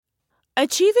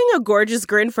Achieving a gorgeous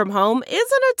grin from home isn't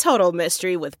a total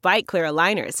mystery with Byte Clear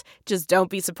aligners. Just don't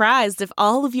be surprised if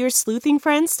all of your sleuthing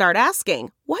friends start asking,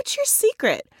 "What's your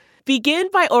secret?" Begin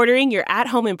by ordering your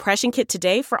at-home impression kit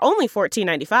today for only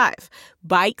 $14.95.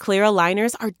 Byte Clear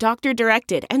aligners are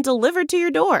doctor-directed and delivered to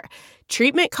your door.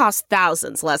 Treatment costs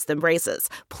thousands less than braces.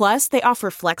 Plus, they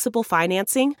offer flexible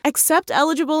financing, accept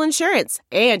eligible insurance,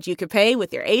 and you can pay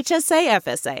with your HSA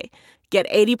FSA. Get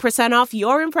 80% off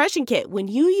your impression kit when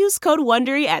you use code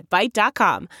WONDERY at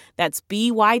Byte.com. That's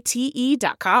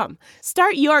BYTE.com.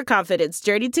 Start your confidence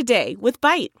journey today with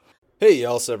Byte. Hey,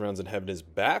 y'all, 7 Rounds in Heaven is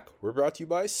back. We're brought to you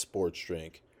by Sports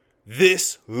Drink.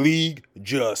 This league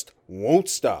just won't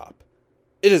stop.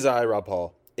 It is I, Rob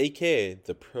Hall, a.k.a.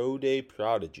 the Pro Day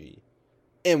Prodigy.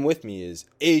 And with me is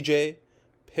AJ.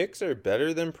 Picks are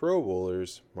better than Pro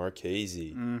Bowlers,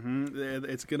 Marchese.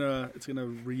 It's gonna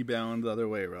rebound the other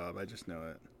way, Rob. I just know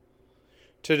it.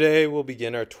 Today we'll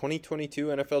begin our 2022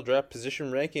 NFL Draft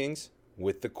position rankings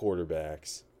with the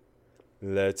quarterbacks.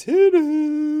 Let's hit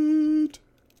it.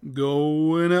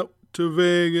 Going out to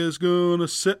Vegas, gonna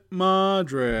set my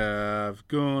draft.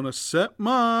 Gonna set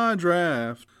my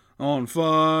draft on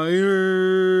fire.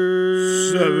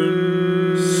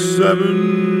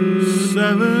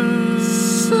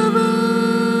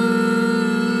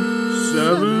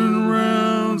 Seven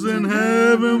rounds in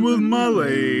heaven with my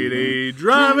lady,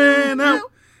 driving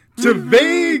out to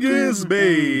Vegas,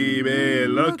 baby,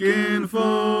 looking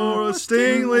for a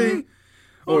Stingley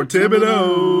or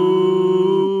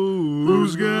Thibodeau.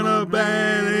 Who's gonna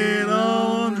bat it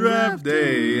on draft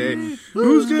day?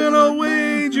 Who's gonna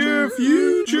wager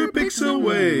future picks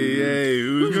away?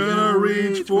 Who's gonna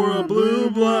reach for a blue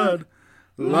blood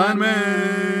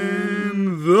lineman?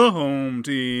 The home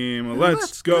team.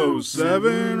 Let's go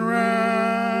 7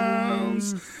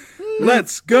 rounds.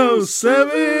 Let's go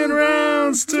 7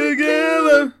 rounds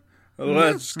together.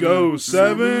 Let's go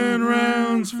 7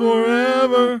 rounds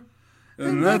forever.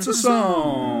 And that's a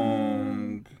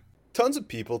song. Tons of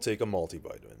people take a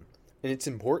multivitamin, and it's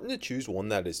important to choose one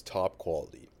that is top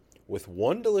quality. With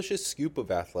one delicious scoop of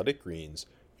Athletic Greens,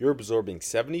 you're absorbing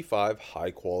 75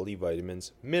 high-quality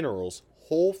vitamins, minerals,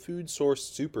 whole food source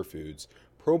superfoods,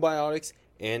 probiotics,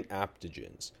 and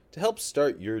adaptogens to help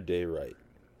start your day right.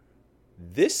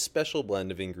 This special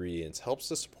blend of ingredients helps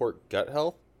to support gut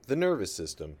health, the nervous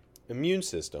system, immune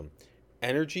system,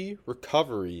 energy,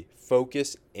 recovery,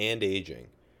 focus, and aging.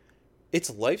 It's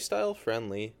lifestyle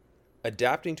friendly,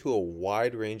 adapting to a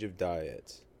wide range of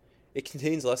diets. It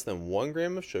contains less than 1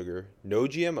 gram of sugar, no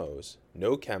GMOs,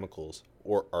 no chemicals,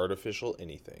 or artificial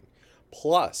anything.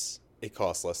 Plus, it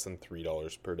costs less than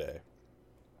 $3 per day.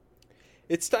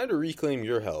 It's time to reclaim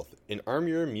your health and arm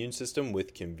your immune system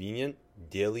with convenient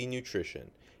daily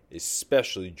nutrition,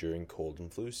 especially during cold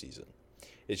and flu season.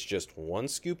 It's just 1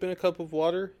 scoop in a cup of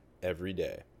water every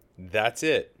day. That's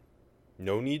it.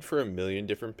 No need for a million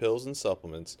different pills and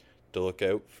supplements to look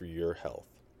out for your health.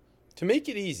 To make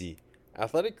it easy,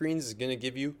 Athletic Greens is going to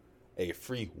give you a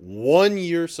free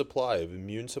 1-year supply of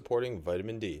immune-supporting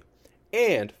vitamin D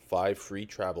and 5 free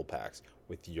travel packs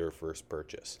with your first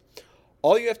purchase.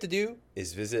 All you have to do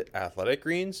is visit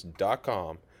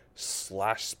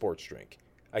athleticgreens.com/sportsdrink.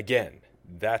 Again,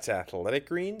 that's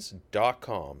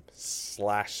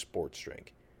athleticgreens.com/sportsdrink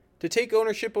to take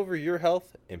ownership over your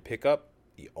health and pick up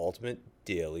the ultimate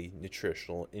daily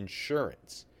nutritional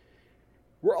insurance.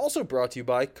 We're also brought to you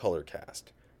by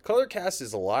Colorcast. Colorcast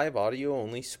is a live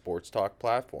audio-only sports talk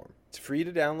platform. It's free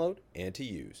to download and to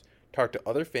use. Talk to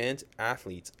other fans,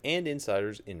 athletes, and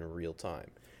insiders in real time.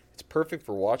 It's perfect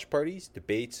for watch parties,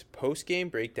 debates, post-game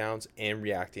breakdowns, and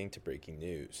reacting to breaking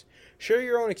news. Share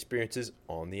your own experiences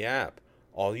on the app.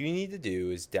 All you need to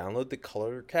do is download the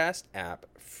Colorcast app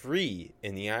free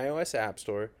in the iOS App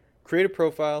Store, create a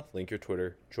profile, link your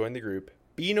Twitter, join the group,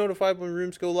 be notified when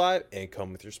rooms go live, and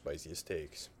come with your spiciest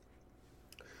takes.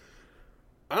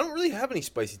 I don't really have any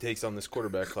spicy takes on this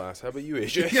quarterback class. How about you,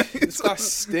 AJ? This class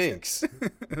stinks.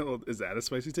 Well, is that a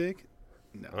spicy take?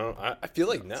 No. I feel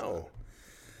like no.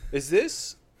 Is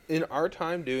this, in our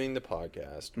time doing the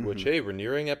podcast, which, hey, we're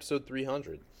nearing episode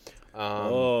 300.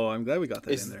 I'm glad we got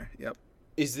that in there. Yep.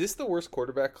 Is this the worst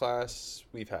quarterback class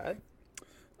we've had?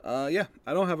 Yeah.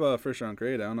 I don't have a first-round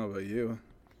grade. I don't know about you.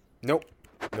 Nope,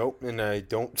 and I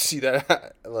don't see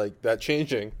that that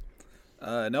changing.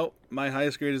 Nope. My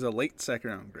highest grade is a late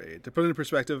second-round grade. To put it in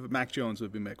perspective, Mac Jones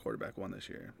would be my quarterback 1 this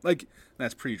year.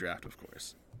 That's pre-draft, of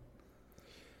course.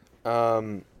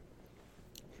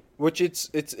 Which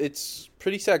it's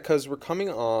pretty sad because we're coming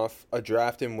off a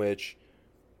draft in which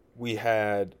we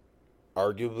had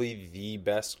arguably the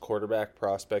best quarterback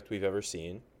prospect we've ever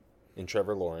seen in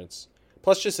Trevor Lawrence.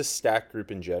 plus just a stacked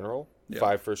group in general. Yeah.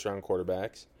 5 first-round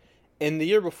quarterbacks. And the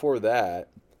year before that,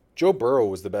 Joe Burrow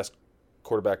was the best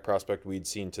quarterback prospect we'd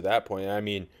seen to that point. I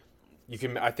mean,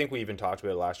 I think we even talked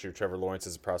about it last year, Trevor Lawrence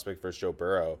as a prospect versus Joe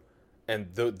Burrow. And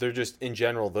they're just, in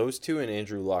general, those two and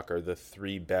Andrew Luck are the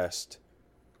 3 best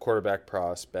quarterback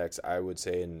prospects, I would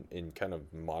say, in kind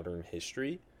of modern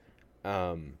history.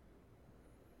 And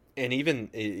even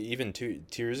 2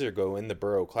 years ago in the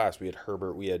Burrow class, we had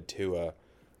Herbert, we had Tua.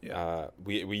 Yeah.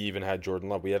 We even had Jordan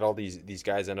Love. We had all these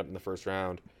guys end up in the first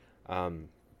round. And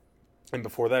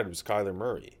before that, it was Kyler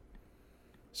Murray.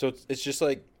 So it's just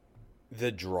like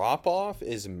the drop-off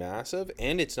is massive,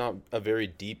 and it's not a very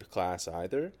deep class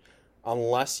either,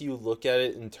 unless you look at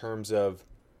it in terms of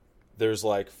there's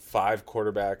like 5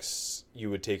 quarterbacks you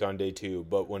would take on day 2,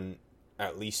 but when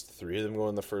at least 3 of them go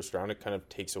in the first round, it kind of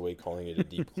takes away calling it a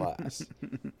deep class.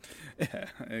 Yeah,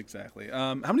 exactly.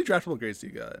 How many draftable grades do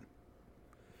you got?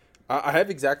 I have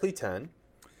exactly 10.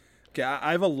 Okay,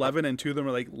 I have 11, and 2 of them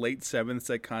are like late 7ths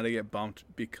that kind of get bumped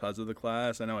because of the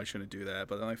class. I know I shouldn't do that,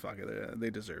 but I'm like, fuck it, they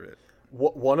deserve it.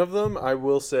 One of them, I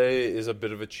will say, is a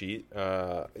bit of a cheat.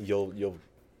 You'll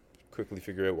quickly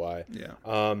figure out why. Yeah.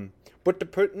 But to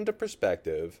put into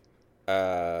perspective,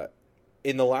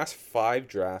 in the last 5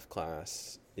 draft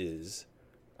classes,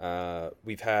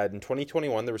 we've had in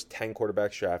 2021 there was 10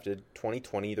 quarterbacks drafted.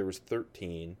 2020 there was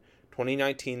 13.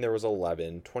 2019 there was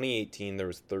 11. 2018 there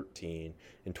was 13.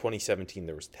 In 2017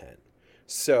 there was 10.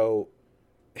 So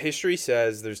history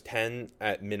says there's 10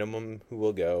 at minimum who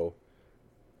will go.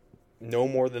 No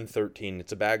more than 13.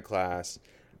 It's a bad class.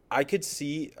 I could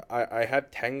see, I have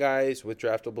 10 guys with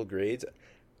draftable grades.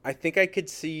 I think I could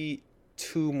see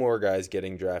 2 more guys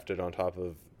getting drafted on top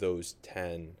of those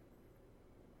 10.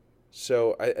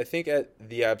 So I think at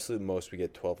the absolute most we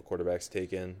get 12 quarterbacks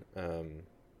taken.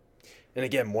 And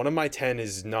again, one of my 10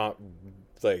 is not,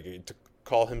 like, to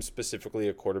call him specifically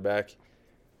a quarterback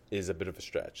is a bit of a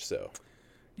stretch. So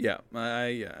yeah,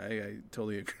 I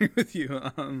totally agree with you.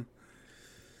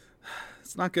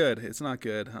 It's not good. It's not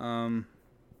good.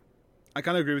 I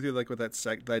kind of agree with you, like, with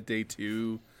that day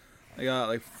 2. I got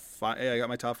like 5. Yeah, I got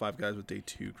my top 5 guys with day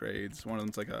 2 grades. One of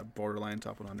them's like a borderline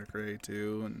top 100 grade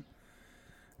too, and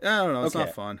yeah, I don't know. It's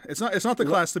not fun. It's not the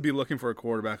class to be looking for a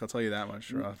quarterback. I'll tell you that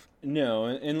much, Ruff. No,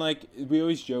 and like we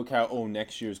always joke how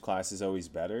next year's class is always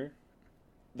better.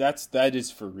 That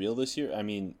is for real this year. I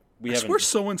mean, I swear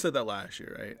someone said that last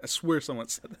year, right? I swear someone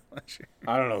said that last year.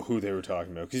 I don't know who they were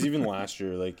talking about, because even last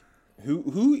year, like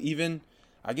who even,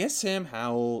 I guess Sam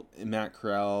Howell and Matt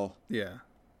Corral, yeah,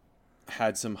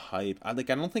 had some hype. I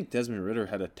don't think Desmond Ridder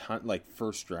had a ton, like,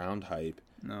 first round hype.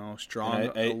 No,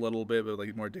 Strong a little bit, but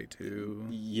like more day 2.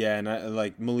 Yeah, and I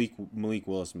like Malik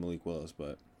Willis,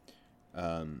 but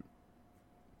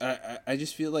I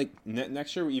just feel like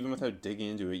next year, even without digging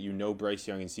into it, Bryce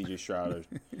Young and CJ Stroud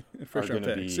are going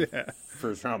to be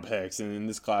first round picks, and in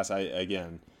this class, we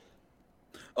had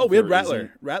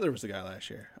Rattler. Rattler was the guy last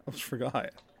year. I almost forgot.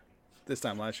 This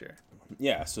time last year.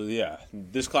 Yeah, so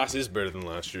this class is better than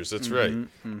last year's. That's right.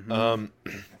 Mm-hmm.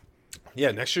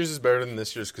 Yeah, next year's is better than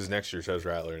this year's because next year's has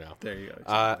Rattler now. There you go.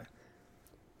 Exactly.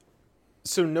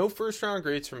 So no first round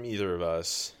grades from either of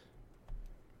us.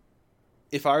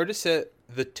 If I were to set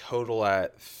the total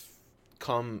at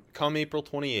come April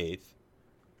 28th,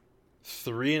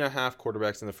 3.5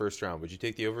 quarterbacks in the first round, would you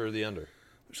take the over or the under?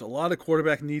 There's a lot of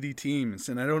quarterback needy teams,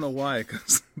 and I don't know why,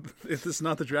 because it's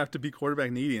not the draft to be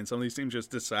quarterback needy, and some of these teams just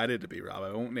decided to be, Rob.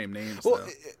 I won't name names. Well,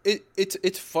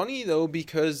 it's funny though,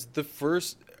 because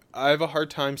I have a hard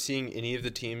time seeing any of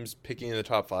the teams picking in the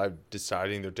top 5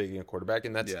 deciding they're taking a quarterback,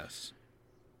 and that's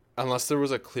unless there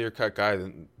was a clear-cut guy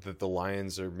that the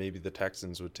Lions or maybe the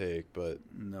Texans would take, but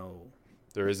no,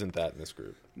 there isn't that in this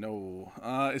group. No,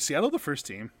 is Seattle the first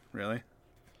team? Really?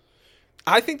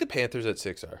 I think the Panthers at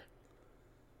 6 are.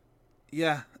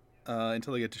 Yeah,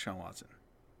 until they get Deshaun Watson.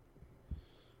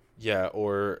 Yeah,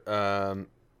 or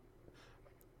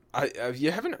we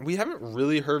haven't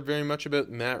really heard very much about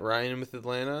Matt Ryan with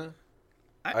Atlanta.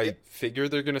 I figure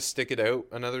they're going to stick it out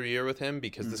another year with him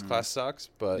because this class sucks.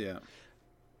 But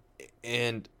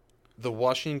and the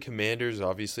Washington Commanders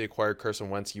obviously acquired Carson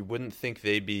Wentz. You wouldn't think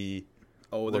they'd be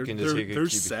looking to take a QB. They're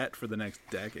set for the next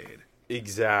decade.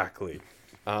 Exactly.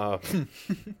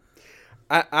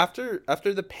 After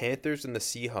the Panthers and the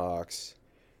Seahawks,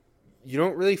 you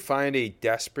don't really find a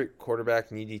desperate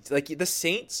quarterback needy. Like the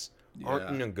Saints aren't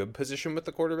in a good position with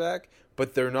the quarterback,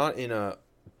 but they're not in a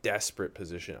desperate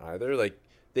position either. Like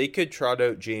they could trot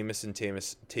out Jameis and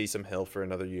Taysom Hill for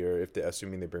another year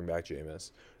assuming they bring back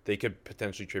Jameis. They could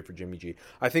potentially trade for Jimmy G.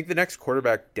 I think the next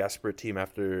quarterback desperate team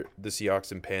after the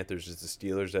Seahawks and Panthers is the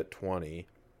Steelers at 20.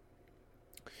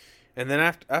 And then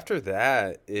after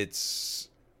that, it's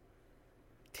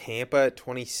Tampa at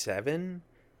 27,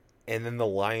 and then the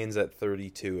Lions at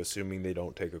 32, assuming they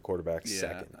don't take a quarterback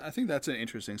second. I think that's an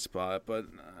interesting spot, but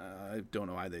I don't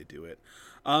know why they do it.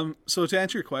 So to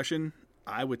answer your question,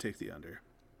 I would take the under.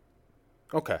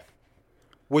 Okay.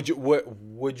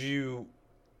 Do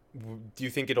you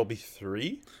think it'll be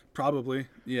 3? Probably,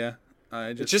 yeah.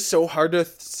 It's just so hard to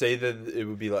say that it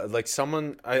would be like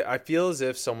someone. I feel as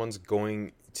if someone's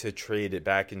going to trade it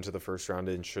back into the first round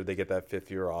to ensure they get that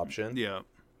 5th-year option. Yeah.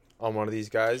 On one of these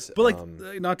guys, but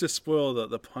not to spoil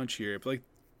the punch here, but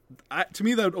to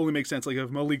me that would only make sense like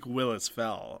if Malik Willis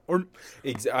fell, or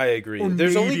I agree. Or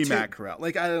there's maybe only Matt Corral.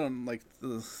 I don't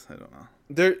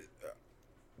know.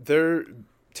 There.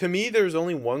 To me, there's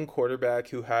only one quarterback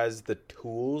who has the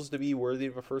tools to be worthy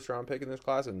of a first-round pick in this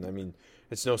class, and I mean,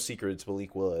 it's no secret it's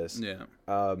Malik Willis. Yeah.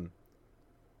 And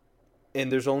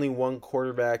there's only one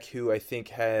quarterback who I think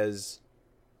has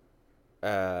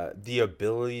the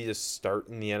ability to start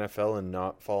in the NFL and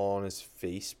not fall on his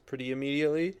face pretty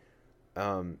immediately.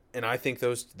 And I think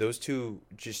those two,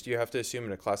 just you have to assume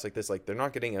in a class like this, like they're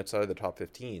not getting outside of the top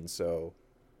 15. So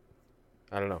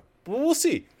I don't know, but we'll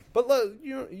see. But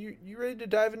you ready to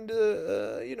dive into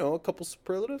a couple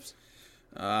superlatives?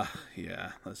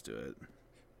 Yeah, let's do it.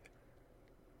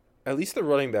 At least the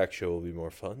running back show will be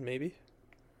more fun, maybe.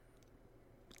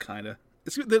 Kinda.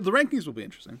 The rankings will be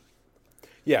interesting.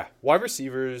 Yeah, wide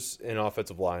receivers and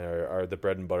offensive line are the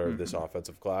bread and butter of this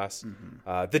offensive class.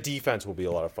 Mm-hmm. The defense will be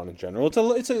a lot of fun in general.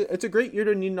 It's a great year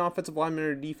to need an offensive lineman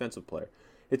or a defensive player.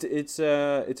 It's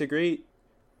a great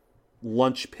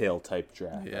lunch pail type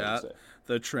draft. Yeah,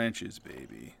 the trenches,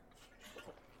 baby.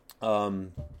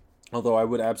 Although I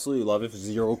would absolutely love if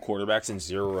 0 quarterbacks and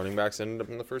 0 running backs ended up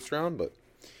in the first round, but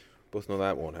both know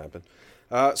that won't happen.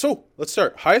 So let's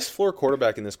start. Highest floor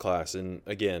quarterback in this class, and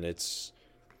again, it's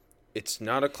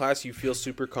not a class you feel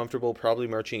super comfortable probably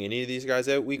marching any of these guys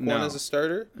out week 1 as a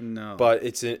starter. No, but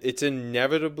it's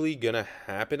inevitably gonna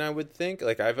happen. I would think.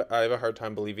 Like I have a hard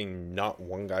time believing not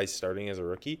one guy starting as a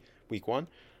rookie week 1.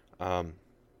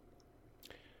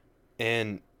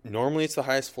 And normally it's the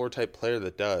highest floor type player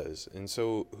that does. And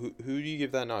so who do you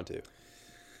give that nod to?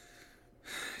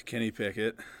 Kenny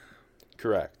Pickett.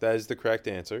 Correct. That is the correct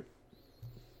answer.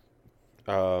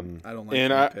 I don't like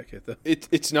Kenny Pickett though.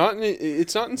 It's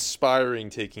not inspiring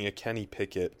taking a Kenny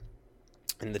Pickett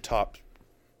in the top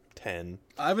 10.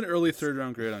 I have an early 3rd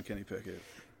round grade on Kenny Pickett.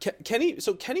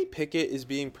 Kenny Pickett is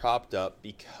being propped up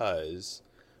because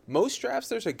most drafts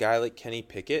there's a guy like Kenny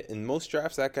Pickett, and most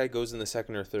drafts that guy goes in the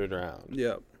 2nd or 3rd round.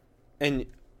 Yeah. And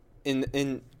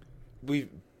we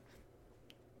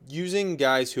using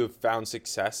guys who have found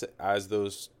success as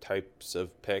those types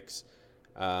of picks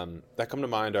that come to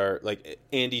mind are like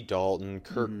Andy Dalton,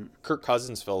 Kirk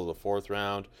Cousins fell to the 4th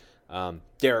round,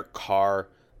 Derek Carr.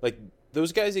 Like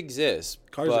those guys exist.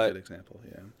 Carr's a good example,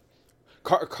 yeah.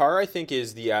 Carr I think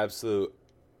is the absolute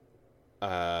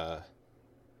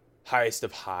highest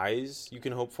of highs you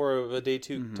can hope for of a day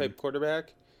 2 type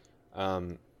quarterback.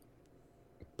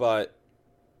 But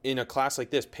in a class like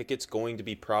this, Pickett's going to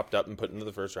be propped up and put into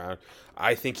the 1st round.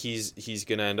 I think he's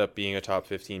going to end up being a top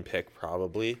 15 pick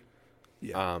probably.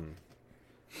 Yeah.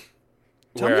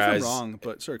 Tell me if I'm wrong,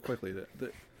 but sorry, quickly.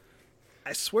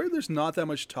 I swear there's not that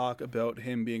much talk about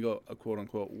him being a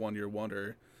quote-unquote one-year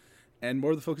wonder, and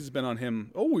more of the focus has been on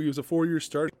him. Oh, he was a 4-year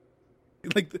starter.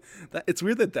 Like that, it's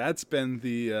weird that's been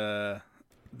the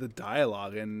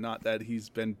dialogue, and not that he's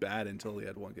been bad until he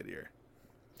had one good year.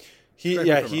 He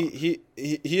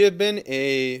had been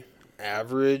a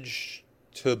average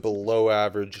to below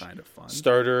average kind of fun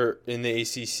starter in the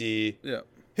ACC. Yeah.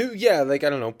 I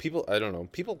don't know.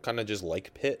 People kind of just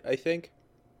like Pitt, I think.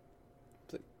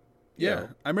 Yeah.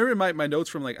 I remember in my notes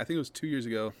from I think it was 2 years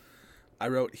ago, I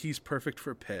wrote he's perfect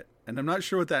for Pitt, and I'm not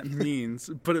sure what that means,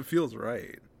 but it feels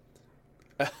right.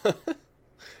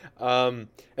 And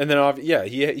then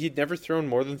he'd never thrown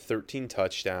more than 13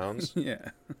 touchdowns. Yeah.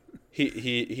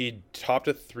 He topped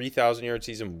a 3,000-yard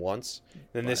season once.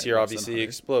 Then this year obviously he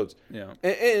explodes. Yeah.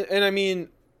 And I mean,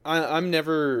 I'm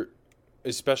never,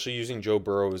 especially using Joe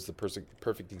Burrow as the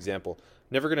perfect example,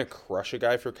 never going to crush a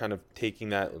guy for kind of taking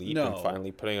that leap and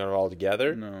finally putting it all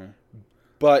together. No.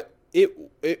 But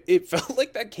it felt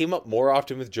like that came up more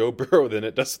often with Joe Burrow than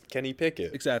it does with Kenny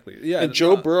Pickett. Exactly. Yeah. And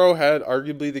Joe Burrow had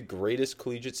arguably the greatest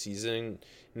collegiate season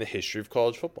in the history of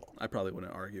college football. I probably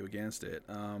wouldn't argue against it.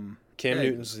 Cam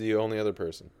Newton's the only other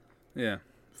person. Yeah.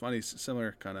 Funny,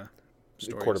 similar kind of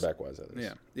stories. Quarterback-wise, that is.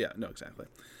 Yeah. Yeah, no, exactly.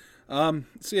 So,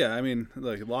 yeah, I mean,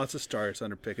 look, lots of starts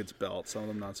under Pickett's belt. Some of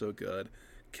them not so good.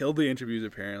 Killed the interviews,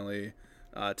 apparently.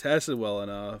 tested well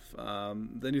enough.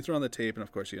 Then you throw on the tape, and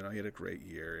of course, he had a great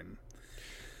year, and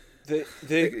he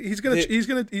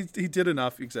did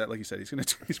enough. Exactly like you said,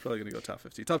 he's probably gonna go top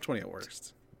 50, top 20 at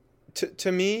worst.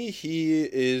 To me, he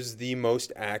is the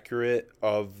most accurate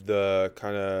of the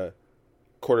kind of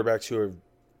quarterbacks who have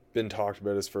been talked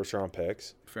about as first round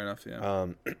picks. Fair enough, yeah.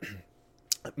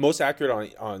 Most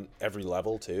accurate on every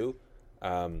level too.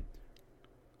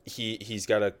 He's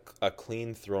got a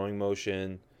clean throwing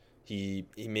motion. He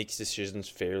makes decisions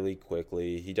fairly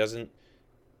quickly.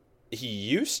 He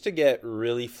used to get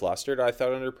really flustered, I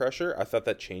thought, under pressure. I thought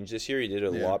that changed this year. He did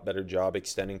a lot better job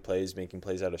extending plays, making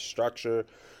plays out of structure.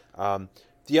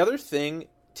 The other thing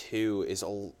too is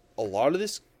a lot of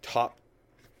this top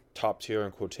tier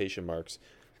in quotation marks,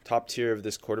 top tier of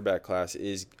this quarterback class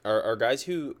are guys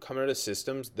who come out of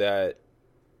systems that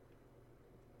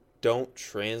don't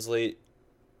translate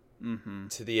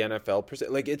to the NFL per se.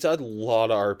 Like, it's a lot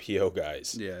of RPO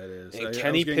guys. Yeah, it is. And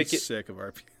Kenny Pickett, sick of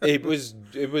RPO.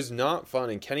 it was not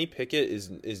fun, and Kenny Pickett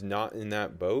is not in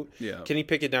that boat. Yeah. Kenny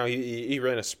Pickett now he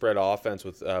ran a spread offense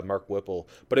with Mark Whipple,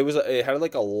 but it had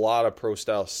like a lot of pro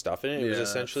style stuff in it. It was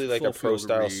essentially like a pro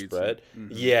style spread.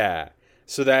 Yeah.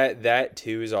 So that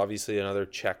too is obviously another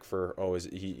check for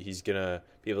he's gonna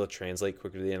be able to translate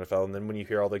quicker to the NFL. And then when you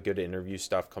hear all the good interview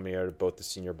stuff coming out of both the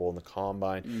Senior Bowl and the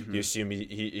Combine, you assume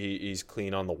he's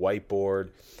clean on the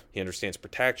whiteboard. He understands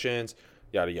protections,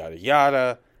 yada yada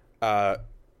yada.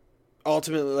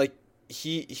 Ultimately, like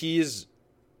he is,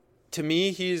 to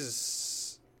me,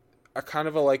 he's a kind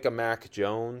of like a Mac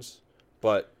Jones,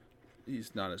 but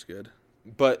he's not as good.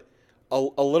 But a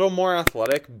little more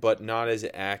athletic, but not as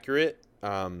accurate.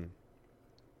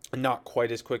 Not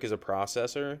quite as quick as a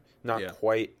processor, not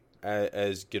quite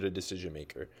as good a decision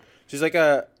maker. She's like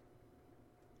a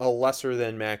lesser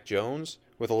than Mac Jones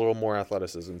with a little more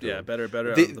athleticism to him. Better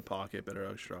out of the pocket, better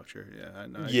out of structure.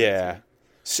 Yeah,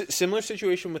 similar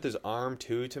situation with his arm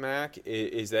too to Mac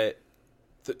is that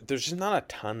there's just not a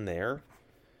ton there,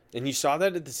 and you saw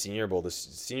that at the Senior Bowl. The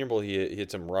Senior Bowl he had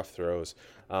some rough throws,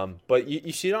 but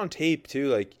you see it on tape too,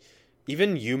 like.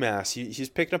 Even UMass, he's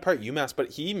picking apart UMass,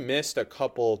 but he missed a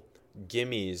couple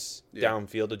gimmies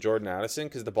downfield to Jordan Addison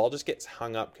because the ball just gets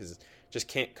hung up because it just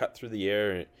can't cut through the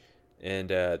air,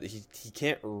 and he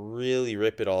can't really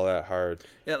rip it all that hard.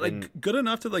 Yeah, good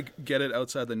enough to get it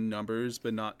outside the numbers,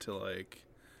 but not to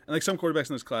and some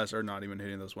quarterbacks in this class are not even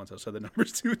hitting those ones outside the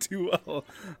numbers too well,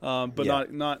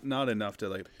 but not enough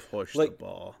to push the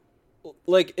ball.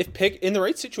 Like if in the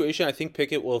right situation, I think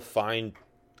Pickett will find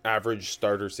average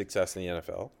starter success in the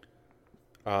NFL.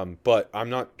 But I'm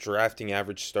not drafting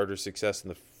average starter success in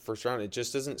the first round. It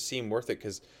just doesn't seem worth it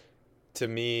because, to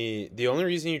me, the only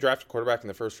reason you draft a quarterback in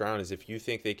the first round is if you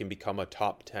think they can become a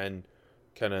top 10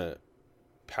 kind of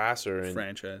passer and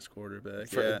franchise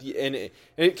quarterback. And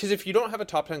because if you don't have a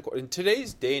top 10 in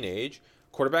today's day and age,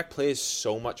 quarterback play is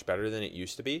so much better than it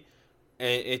used to be,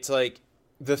 and it's like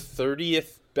the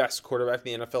 30th best quarterback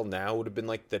in the NFL now would have been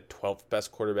like the 12th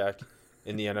best quarterback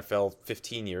in the NFL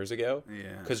 15 years ago.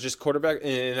 Yeah. Because just quarterback,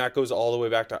 and that goes all the way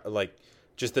back to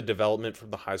just the development from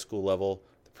the high school level,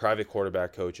 the private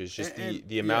quarterback coaches, just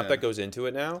the amount that goes into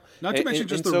it now. Not to mention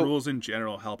the rules in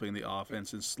general helping the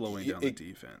offense and slowing down the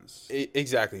defense.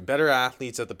 Exactly. Better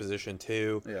athletes at the position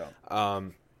too. Yeah.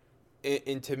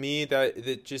 And to me,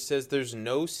 that just says there's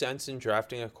no sense in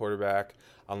drafting a quarterback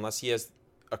unless he has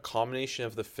a combination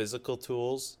of the physical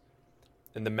tools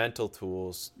and the mental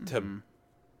tools to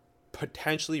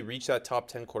potentially reach that top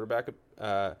 10 quarterback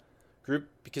group,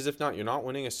 because if not, you're not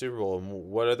winning a Super Bowl. And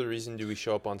what other reason do we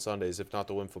show up on Sundays if not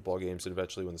to win football games and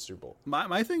eventually win the Super Bowl?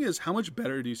 My thing is, how much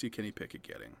better do you see Kenny Pickett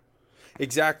getting?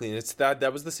 Exactly, and it's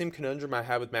that was the same conundrum I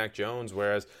had with Mac Jones,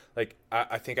 whereas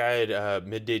I think I had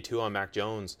midday 2 on Mac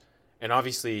Jones, and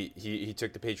obviously he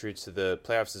took the Patriots to the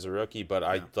playoffs as a rookie, but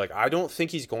I don't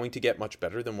think he's going to get much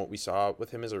better than what we saw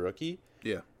with him as a rookie.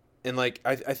 Yeah. And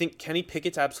I think Kenny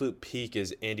Pickett's absolute peak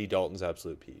is Andy Dalton's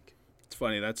absolute peak. It's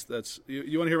funny. That's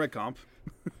you want to hear my comp?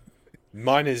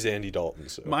 Mine is Andy Dalton.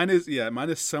 So mine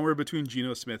is somewhere between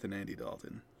Geno Smith and Andy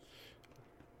Dalton.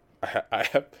 I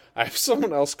have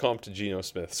someone else comp to Geno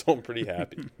Smith, so I'm pretty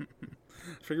happy. I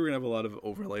figure we're gonna have a lot of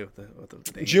overlay with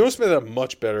the names. Geno Smith had a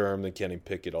much better arm than Kenny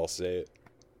Pickett. I'll say it.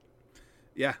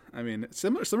 Yeah, I mean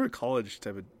similar college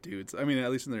type of dudes. I mean, at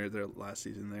least in their last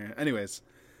season there. Anyways.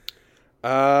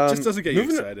 Just doesn't get you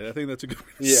excited. I think that's a good way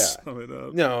to sum it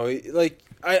up. No,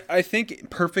 I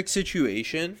think perfect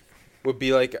situation would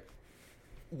be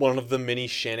one of the mini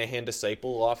Shanahan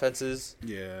disciple offenses.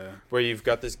 Yeah. Where you've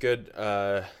got this good,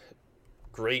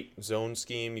 great zone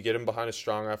scheme. You get him behind a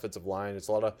strong offensive line. It's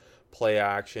a lot of play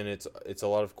action. It's a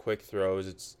lot of quick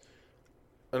throws.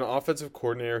 an offensive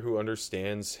coordinator who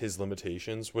understands his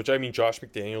limitations, which I mean, Josh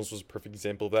McDaniels was a perfect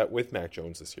example of that with Mac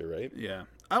Jones this year, right? Yeah.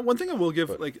 One thing I will give,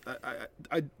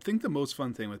 I think the most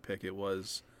fun thing with Pickett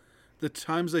was the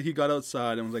times that he got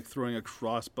outside and was like throwing a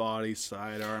crossbody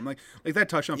sidearm, like that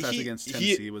touchdown pass against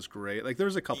Tennessee was great. Like there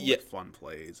was a couple of fun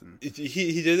plays, and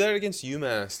he did that against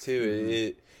UMass too.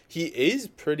 Mm-hmm. He is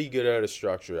pretty good out of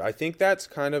structure. I think that's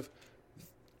kind of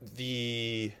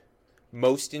the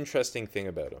most interesting thing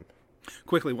about him.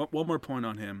 Quickly, one more point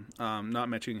on him. Not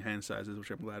mentioning hand sizes, which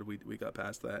I'm glad we got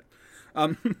past that.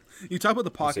 You talk about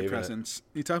the pocket presence.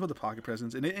 You talk about the pocket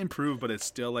presence, and it improved, but it's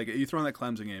still like you throw in that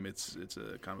Clemson game. It's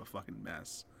a kind of a fucking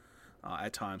mess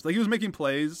at times. Like he was making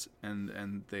plays,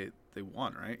 and they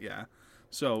won, right? Yeah.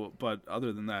 So, but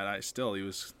other than that, he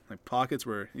was like pockets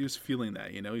where he was feeling that.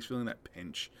 He's feeling that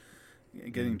pinch,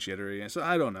 getting jittery. And so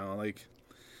I don't know, like.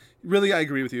 Really, I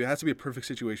agree with you. It has to be a perfect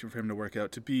situation for him to work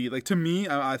out. To be like, to me,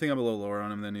 I think I'm a little lower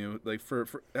on him than you. Like, for it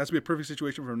has to be a perfect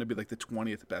situation for him to be like the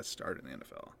 20th best start in the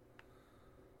NFL.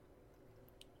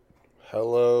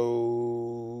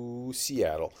 Hello,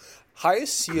 Seattle.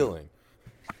 Highest ceiling.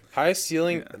 I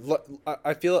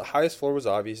feel highest floor was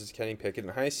obvious is Kenny Pickett,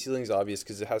 and highest ceiling is obvious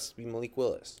because it has to be Malik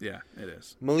Willis. Yeah, it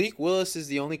is. Malik Willis is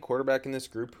the only quarterback in this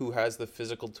group who has the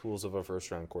physical tools of a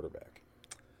first-round quarterback.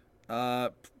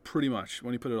 Pretty much.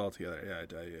 When you put it all together, yeah,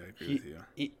 I agree with you.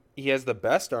 He has the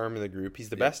best arm in the group. He's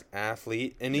the best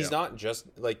athlete, and he's not just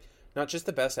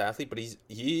the best athlete, but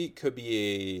he could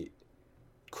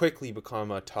quickly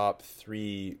become a top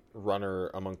 3 runner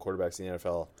among quarterbacks in the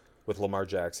NFL with Lamar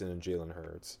Jackson and Jalen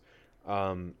Hurts.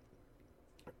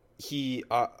 He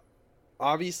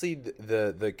obviously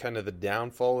the kind of the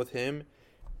downfall with him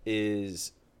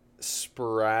is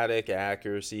sporadic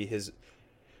accuracy.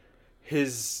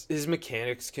 His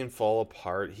mechanics can fall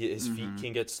apart. His feet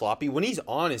can get sloppy. When he's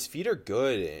on, his feet are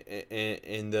good,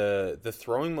 and the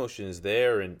throwing motion is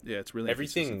there, and it's really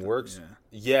everything works.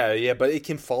 Yeah, but it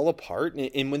can fall apart,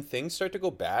 and when things start to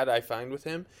go bad, I find with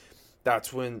him,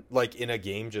 that's when, like in a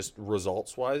game, just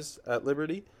results wise at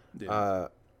Liberty,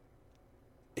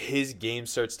 his game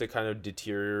starts to kind of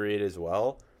deteriorate as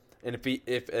well. And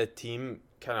if a team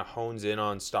kind of hones in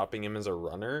on stopping him as a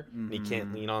runner, and he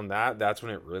can't lean on that, that's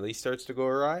when it really starts to go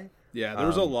awry. Yeah, there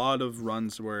was a lot of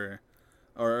runs or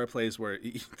plays where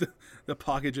the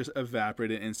pocket just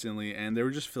evaporated instantly, and they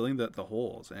were just filling the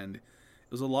holes. And it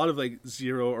was a lot of like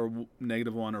 0 or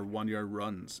 -1 or 1 yard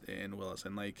runs in Willis.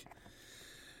 And like,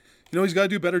 he's got to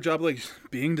do a better job like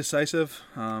being decisive.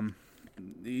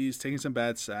 He's taking some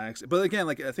bad sacks, but again,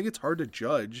 like I think it's hard to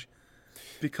judge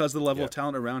because the level of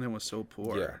talent around him was so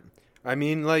poor. Yeah. I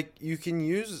mean, like, you can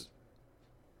use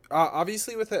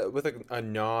obviously with a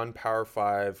non-Power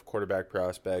 5 quarterback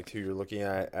prospect who you're looking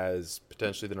at as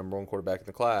potentially the number 1 quarterback in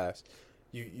the class,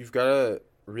 you've got to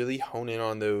really hone in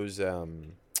on those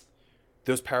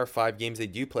Power 5 games they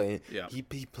do play. Yeah. He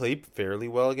played fairly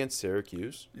well against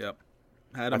Syracuse. Yep.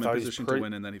 Had him in position to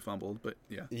win, and then he fumbled, but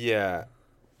yeah. Yeah.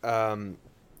 I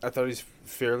thought he was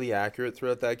fairly accurate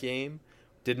throughout that game.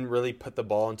 Didn't really put the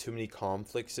ball in too many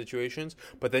conflict situations.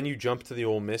 But then you jump to the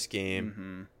Ole Miss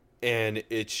game, and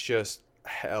it's just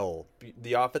hell.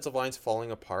 The offensive line's falling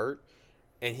apart,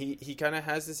 and he kind of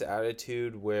has this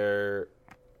attitude where,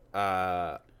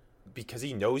 because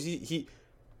he knows he's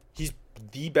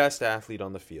the best athlete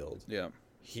on the field. Yeah,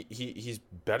 he's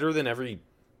better than every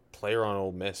player on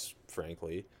Ole Miss,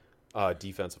 frankly.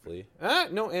 Defensively,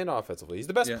 and offensively, he's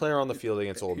the best player on the field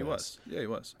against Ole Miss. He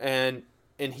was.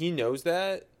 And he knows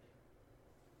that,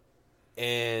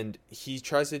 and he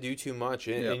tries to do too much,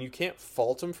 and you can't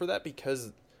fault him for that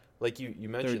because, like you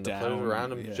mentioned, the players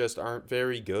around him just aren't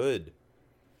very good.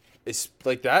 It's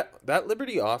like that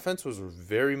Liberty offense was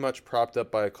very much propped up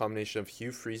by a combination of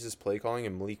Hugh Freeze's play calling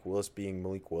and Malik Willis being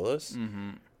Malik Willis.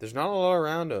 There's not a lot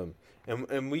around him.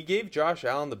 And we gave Josh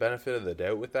Allen the benefit of the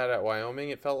doubt with that at Wyoming,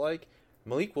 it felt like.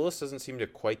 Malik Willis doesn't seem to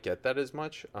quite get that as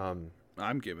much. I'm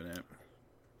giving it.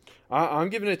 I'm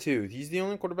giving it 2. He's the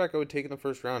only quarterback I would take in the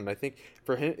first round. And I think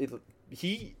for him,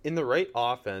 he in the right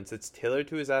offense, it's tailored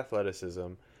to his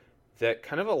athleticism that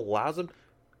kind of allows him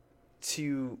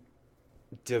to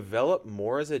develop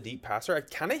more as a deep passer. I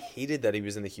kind of hated that he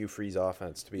was in the Hugh Freeze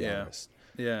offense, to be honest.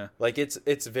 Yeah. Like, it's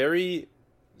very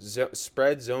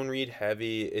spread zone read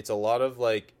heavy. It's a lot of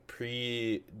like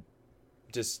pre-snap,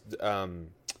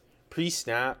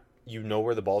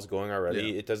 where the ball's going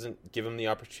already. It doesn't give him the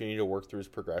opportunity to work through his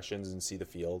progressions and see the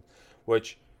field,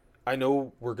 which I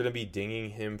know we're going to be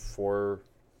dinging him for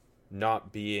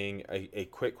not being a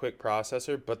quick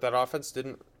processor, but that offense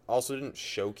didn't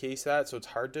showcase that, so it's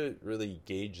hard to really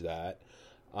gauge that.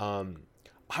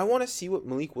 I want to see what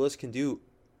Malik Willis can do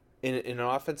in an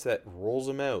offense that rolls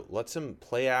him out, lets him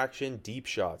play action, deep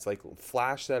shots, like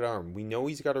flash that arm. We know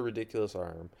he's got a ridiculous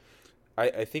arm.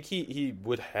 I think he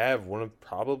would have one of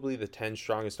probably the 10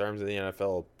 strongest arms in the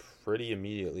NFL pretty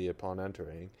immediately upon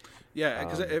entering. Yeah,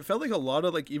 because it felt like a lot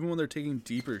of, like, even when they're taking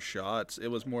deeper shots, it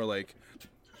was more like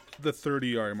the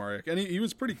 30-yard mark. And he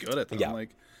was pretty good at them. Yeah. Like,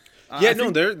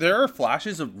 there are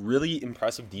flashes of really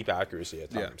impressive deep accuracy at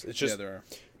times. It's just there are.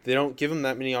 They don't give him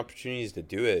that many opportunities to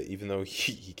do it, even though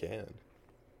he can.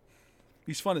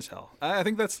 He's fun as hell. I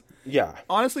think that's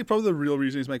honestly probably the real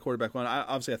reason he's my quarterback one.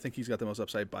 Obviously, I think he's got the most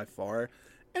upside by far,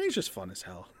 and he's just fun as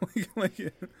hell.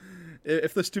 like,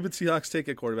 if the stupid Seahawks take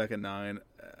a quarterback at 9,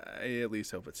 I at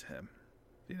least hope it's him.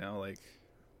 You know, like,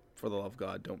 for the love of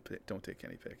God, don't take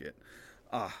Kenny Pickett.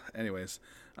 Anyways,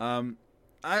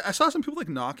 I saw some people like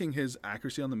knocking his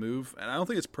accuracy on the move, and I don't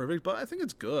think it's perfect, but I think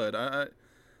it's good.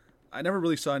 I never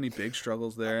really saw any big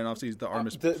struggles there, and obviously the arm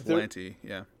is plenty.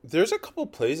 Yeah, there's a couple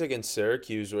plays against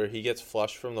Syracuse where he gets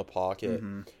flushed from the pocket.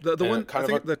 Mm-hmm. The one I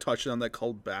think the touchdown that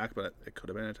called back, but it could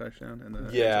have been a touchdown.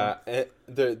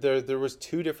 There was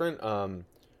 2 different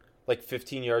like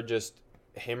 15-yard, just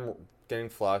him getting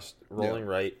flushed, rolling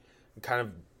right, kind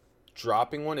of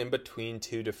dropping one in between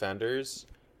 2 defenders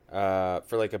for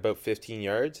like about 15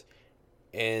 yards,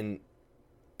 and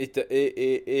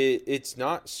it's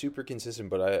not super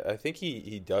consistent, but I think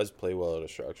he does play well out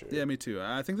of structure. Yeah, me too.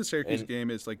 I think the Syracuse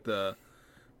game is like the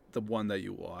one that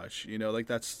you watch. You know, like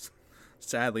that's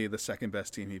sadly the second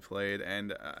best team he played,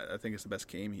 and I think it's the best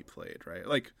game he played. Right,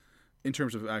 like in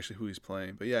terms of actually who he's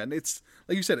playing. But yeah, and it's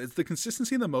like you said, it's the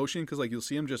consistency in the motion, because like you'll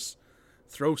see him just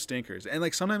throw stinkers, and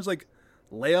like sometimes like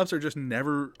layups are just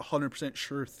never 100%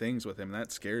 sure things with him, and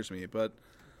that scares me. But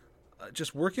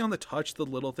just working on the touch, the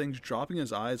little things, dropping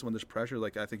his eyes when there's pressure,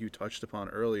 like I think you touched upon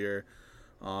earlier,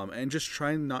 and just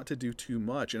trying not to do too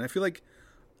much. And I feel like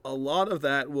a lot of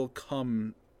that will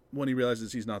come when he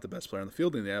realizes he's not the best player on the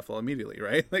field in the NFL immediately,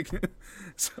 right? Like,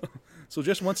 so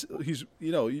just once he's,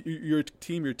 you know, your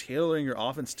team, you're tailoring your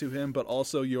offense to him, but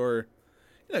also you're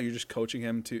just coaching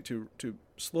him to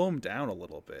slow him down a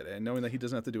little bit, and knowing that he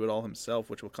doesn't have to do it all himself,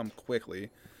 which will come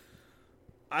quickly.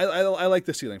 I like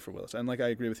the ceiling for Willis, and like I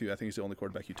agree with you. I think he's the only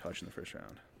quarterback you touch in the first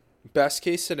round. Best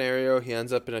case scenario, he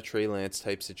ends up in a Trey Lance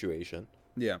type situation.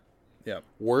 Yeah.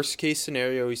 Worst case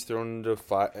scenario, he's thrown into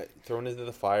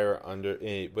the fire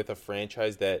with a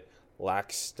franchise that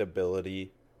lacks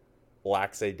stability,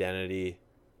 lacks identity.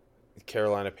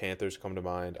 Carolina Panthers come to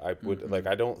mind. I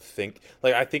think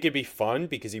it'd be fun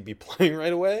because he'd be playing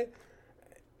right away,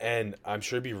 and I'm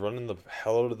sure he'd be running the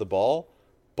hell out of the ball.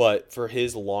 But for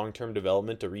his long-term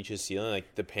development to reach his ceiling,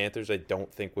 like the Panthers, I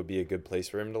don't think would be a good place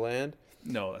for him to land.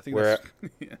 No, I think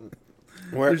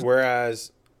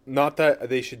whereas, not that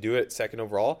they should do it second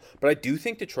overall, but I do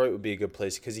think Detroit would be a good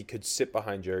place because he could sit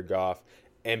behind Jared Goff,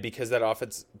 and because that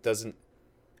offense doesn't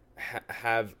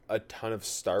have a ton of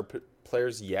star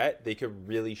players yet, they could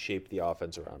really shape the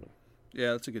offense around him.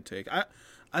 Yeah, that's a good take. I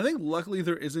think luckily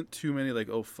there isn't too many like,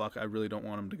 oh fuck, I really don't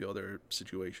want him to go there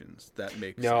situations that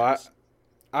make sense.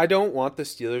 I don't want the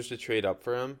Steelers to trade up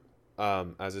for him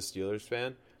as a Steelers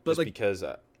fan, but just like, because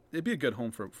it'd be a good home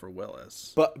for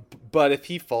Willis. But if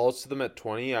he falls to them at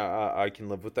 20, I can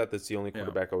live with that. That's the only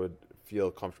quarterback I would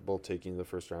feel comfortable taking in the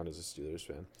first round as a Steelers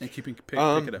fan. And keeping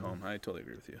Pickett at home, I totally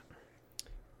agree with you.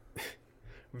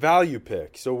 Value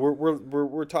pick. So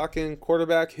we're talking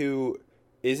quarterback who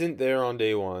isn't there on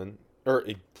day one,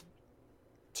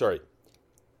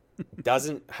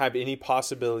 doesn't have any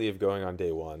possibility of going on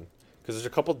day one. Because there's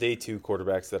a couple day 2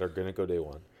 quarterbacks that are going to go day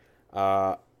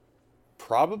 1.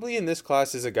 Probably in this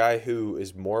class is a guy who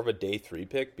is more of a day 3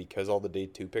 pick because all the day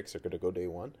 2 picks are going to go day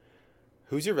 1.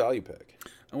 Who's your value pick?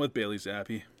 I'm with Bailey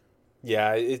Zappi.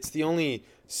 Yeah, it's the only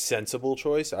sensible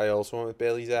choice. I also went with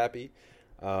Bailey Zappi.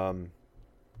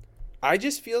 I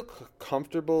just feel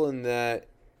comfortable in that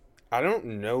I don't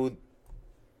know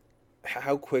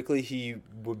how quickly he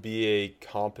would be a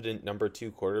competent number 2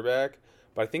 quarterback.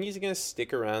 But I think he's going to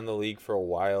stick around the league for a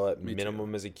while at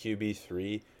minimum as a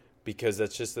QB3 because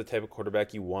that's just the type of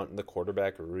quarterback you want in the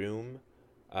quarterback room.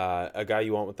 A guy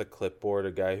you want with a clipboard,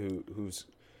 a guy who's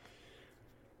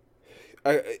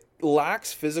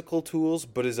lacks physical tools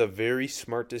but is a very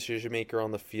smart decision maker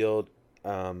on the field.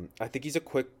 I think he's a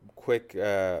quick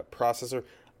processor.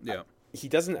 Yeah. He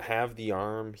doesn't have the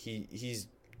arm. He's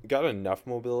got enough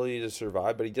mobility to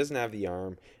survive, but he doesn't have the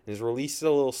arm. And his release is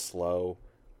a little slow.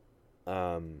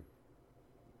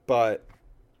 But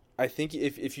I think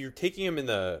if you're taking him in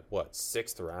the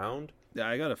 6th round, yeah,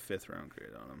 I got a 5th round grade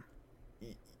on him.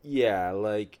 Yeah,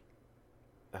 like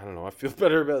I don't know, I feel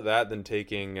better about that than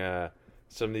taking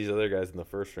some of these other guys in the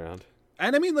first round.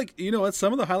 And I mean, like, you know what?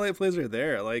 Some of the highlight plays are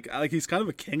there. Like he's kind of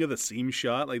a king of the seam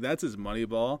shot. Like, that's his money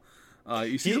ball.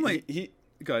 You see him like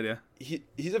God, yeah.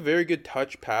 He's a very good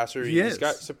touch passer. He's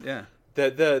got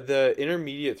the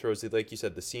intermediate throws, like you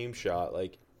said, the seam shot.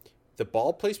 Like the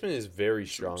ball placement is very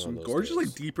strong on those. Gorgeous,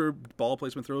 like deeper ball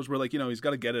placement throws where, like, you know, he's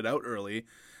got to get it out early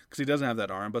because he doesn't have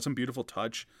that arm. But some beautiful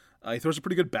touch. He throws a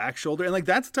pretty good back shoulder, and like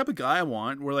that's the type of guy I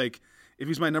want. Where like if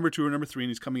he's my number 2 or number 3 and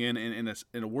he's coming in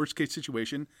a worst case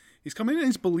situation, he's coming in and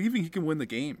he's believing he can win the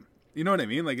game. You know what I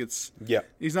mean? Like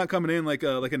he's not coming in like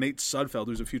a Nate Sudfeld,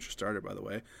 who's a future starter, by the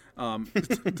way,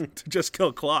 to just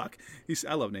kill clock.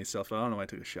 I love Nate Sudfeld. I don't know why I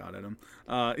took a shot at him.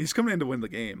 He's coming in to win the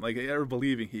game, like or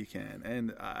believing he can,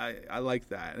 and I like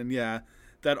that. And yeah,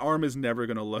 that arm is never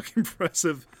going to look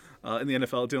impressive in the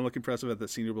NFL. It didn't look impressive at the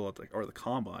Senior Bowl or the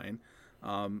Combine.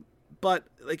 But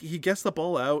like he gets the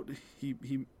ball out,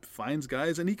 he finds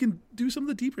guys, and he can do some of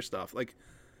the deeper stuff. Like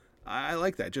I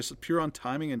like that, just pure on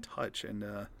timing and touch, and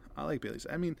I like Bailey's.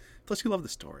 I mean, plus you love the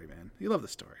story, man. You love the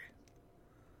story.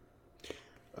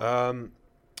 How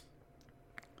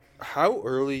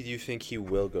early do you think he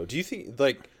will go? Do you think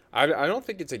like I don't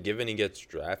think it's a given he gets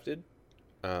drafted.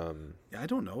 Yeah, I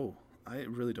don't know. I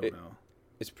really don't know.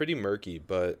 It's pretty murky,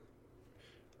 but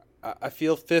I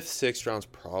feel 5th, 6th round's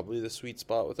probably the sweet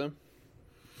spot with him.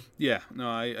 Yeah, no,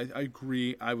 I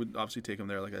agree. I would obviously take him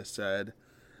there, like I said.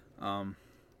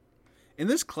 In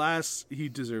this class, he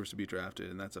deserves to be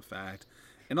drafted, and that's a fact.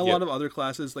 In a lot of other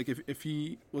classes, like if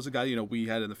he was a guy, you know, we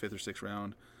had in the 5th or 6th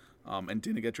round and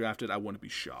didn't get drafted, I wouldn't be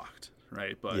shocked,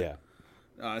 right? But yeah.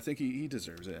 I think he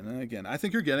deserves it. And again, I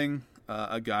think you're getting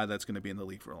a guy that's going to be in the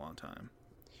league for a long time.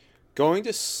 Going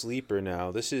to sleeper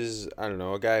now. This is, I don't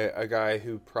know, a guy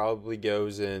who probably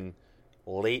goes in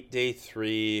late day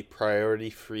 3, priority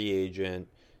free agent.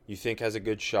 You think has a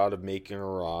good shot of making a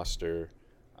roster.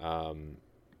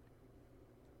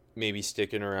 Maybe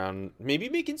sticking around, maybe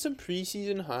making some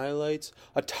preseason highlights.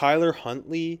 A Tyler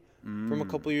Huntley from a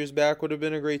couple years back would have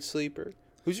been a great sleeper.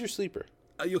 Who's your sleeper?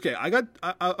 Okay, I'm going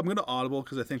to audible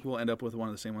because I think we'll end up with one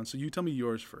of the same ones. So you tell me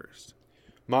yours first.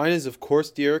 Mine is, of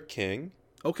course, Derek King.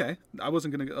 Okay, I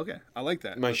wasn't going to go. Okay, I like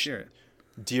that. Let's hear it.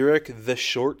 Derek the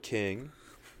Short King.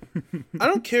 I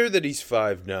don't care that he's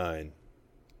 5'9".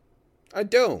 I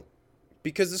don't.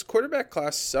 Because this quarterback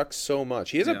class sucks so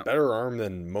much. He has a better arm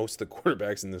than most of the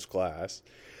quarterbacks in this class.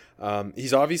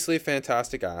 He's obviously a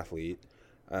fantastic athlete.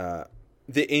 The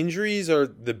injuries are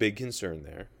the big concern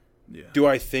there. Yeah. Do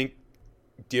I think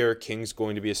Derek King's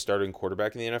going to be a starting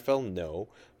quarterback in the NFL? No.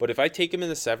 But if I take him in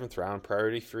the 7th round,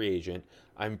 priority free agent,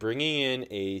 I'm bringing in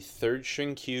a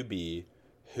 3rd-string QB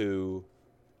who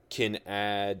can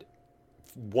add...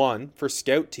 1, for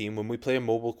scout team, when we play a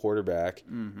mobile quarterback,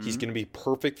 he's going to be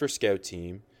perfect for scout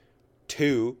team.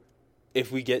 2,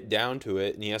 if we get down to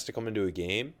it and he has to come into a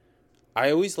game,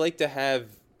 I always like to have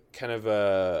kind of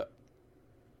a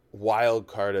wild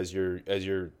card as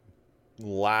your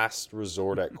last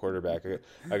resort at quarterback.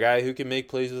 A guy who can make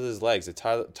plays with his legs.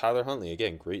 Tyler Huntley,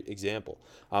 again, great example.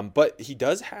 But he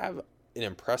does have an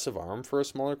impressive arm for a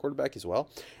smaller quarterback as well.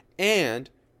 And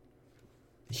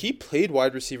he played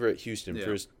wide receiver at Houston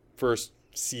for his first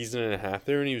season and a half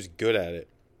there, and he was good at it.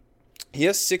 He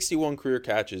has 61 career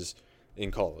catches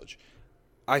in college.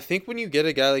 I think when you get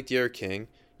a guy like Derek King,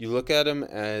 you look at him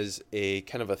as a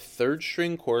kind of a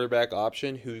 3rd-string quarterback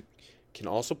option who can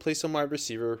also play some wide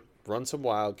receiver, run some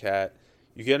wildcat.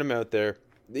 You get him out there.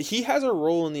 He has a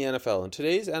role in the NFL. In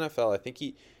today's NFL, I think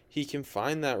he can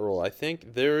find that role. I think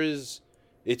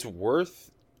it's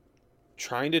worth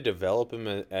trying to develop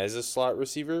him as a slot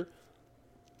receiver,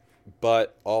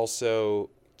 but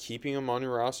also keeping him on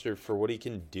your roster for what he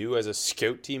can do as a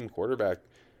scout team quarterback,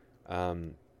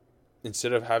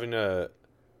 instead of having to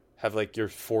have like your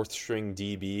 4th-string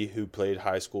DB who played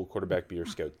high school quarterback be your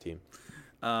scout team.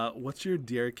 What's your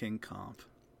Derek King comp?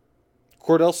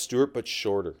 Cordell Stewart, but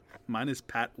shorter. Mine is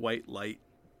Pat White light.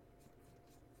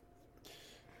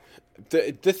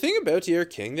 The thing about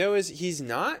Derek King, though, is he's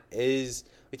not as...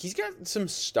 Like, he's got some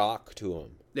stock to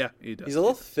him. Yeah, he does. He's a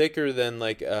little thicker than,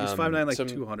 like... he's 5'9", like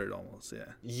 200 almost, yeah.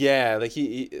 Yeah, like,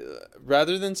 he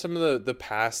rather than some of the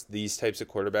past these types of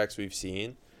quarterbacks we've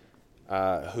seen,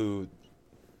 who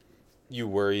you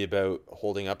worry about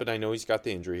holding up, and I know he's got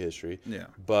the injury history. Yeah.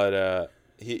 But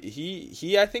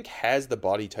he I think, has the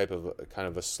body type of kind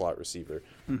of a slot receiver.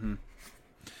 Mm-hmm.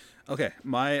 Okay,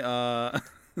 my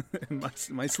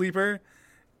my sleeper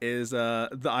is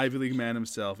the Ivy League man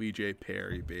himself, EJ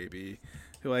Perry, baby,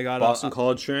 who I got Boston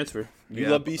college transfer. You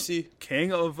love BC,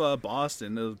 king of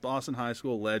Boston, the Boston high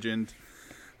school legend.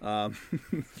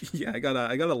 Yeah, I got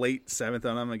a late 7th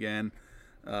on him again.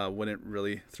 Wouldn't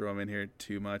really throw him in here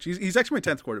too much. He's actually my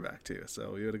 10th quarterback too,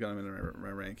 so he would have got him in my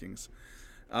rankings.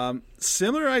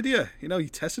 Similar idea. He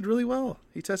tested really well.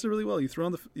 You throw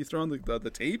on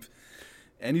the tape,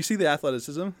 and you see the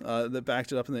athleticism that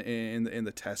backed it up in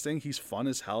the testing. He's fun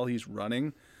as hell. He's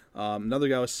running. Another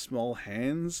guy with small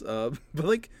hands, but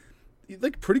like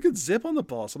pretty good zip on the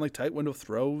ball. Some like tight window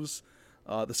throws.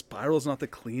 The spiral is not the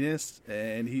cleanest,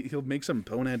 and he'll make some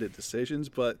boneheaded decisions,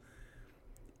 but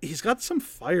he's got some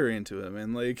fire into him,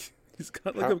 and like he's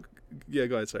got like yeah.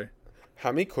 Go ahead, sorry.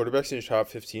 How many quarterbacks in your top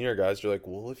 15 are guys you're like,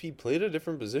 well, if he played a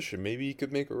different position, maybe he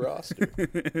could make a roster?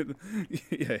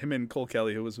 Yeah, him and Cole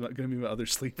Kelly, who was going to be my other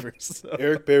sleepers. So.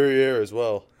 Eric Barriere as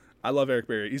well. I love Eric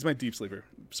Barriere. He's my deep sleeper.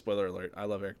 Spoiler alert. I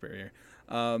love Eric Barriere.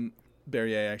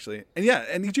 Barriere, actually. And yeah,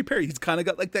 and E.J. Perry, he's kind of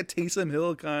got like that Taysom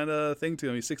Hill kind of thing to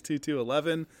him. He's 6'2",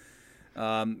 211.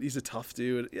 He's a tough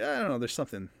dude. Yeah, I don't know. There's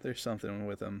something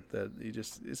with him that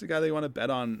it's a guy that you want to bet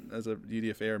on as a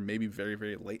UDFA or maybe very,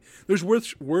 very late. There's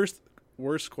worse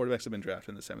quarterbacks have been drafted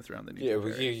in the 7th round than you.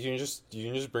 Yeah, you can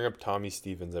just bring up Tommy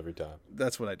Stevens every time.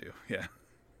 That's what I do. Yeah.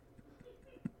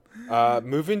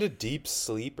 Moving to deep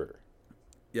sleeper.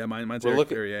 Yeah, mine's Eric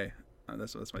Barriere.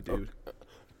 That's my dude.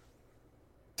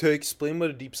 To explain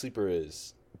what a deep sleeper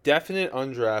is, definite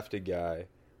undrafted guy,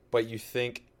 but you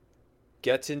think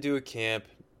gets into a camp,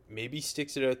 maybe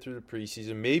sticks it out through the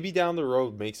preseason, maybe down the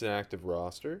road makes an active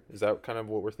roster. Is that kind of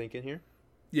what we're thinking here?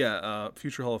 Yeah,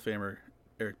 future Hall of Famer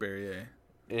Eric Barriere.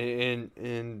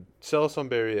 And sell us on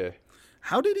Barriere.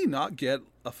 How did he not get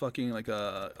a fucking like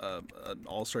an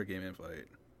All-Star game invite?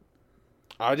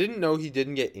 I didn't know he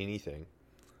didn't get anything.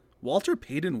 Walter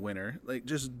Payton winner, like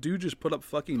just put up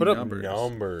fucking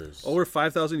numbers. Over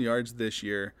 5,000 yards this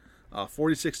year,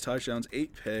 46 touchdowns,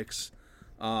 8 picks.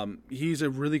 He's a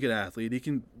really good athlete. He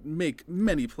can make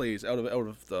many plays out of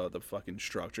the fucking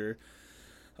structure.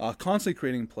 Constantly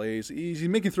creating plays. He's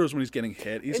making throws when he's getting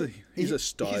hit. He's a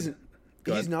stud.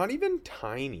 He's not even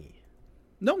tiny.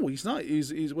 No, he's not.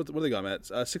 He's what do they got him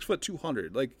at? 6 foot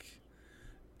 200. Like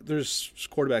there's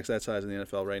quarterbacks that size in the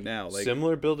NFL right now. Like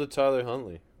similar build to Tyler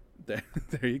Huntley.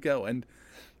 There you go. And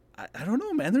I don't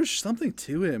know, man. There's something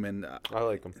to him, and I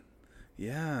like him.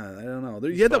 Yeah, I don't know.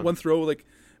 He had that one throw, like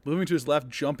moving to his left,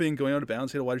 jumping, going out of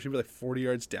bounds, hit a wide receiver like 40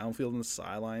 yards downfield on the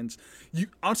sidelines.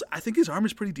 Honestly, I think his arm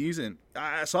is pretty decent.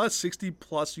 I saw a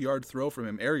 60-plus yard throw from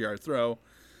him, air yard throw,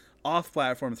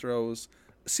 off-platform throws.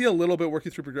 See a little bit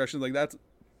working through progressions. Like that's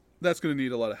going to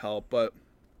need a lot of help. But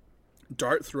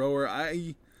dart thrower,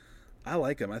 I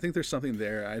like him. I think there's something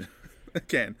there.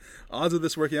 Again, odds of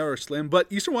this working out are slim, but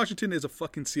Eastern Washington is a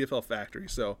fucking CFL factory.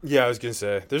 So yeah, I was gonna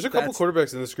say there's a couple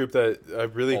quarterbacks in this group that I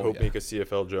really hope make a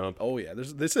CFL jump. Oh yeah, this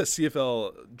is a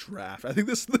CFL draft. I think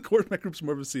the quarterback group's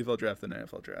more of a CFL draft than an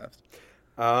NFL draft.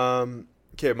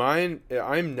 Okay, mine.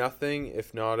 I'm nothing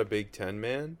if not a Big Ten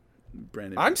man.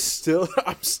 Brandon. I'm still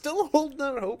holding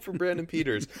out hope for Brandon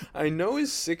Peters. I know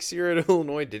his 6th year at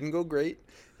Illinois didn't go great.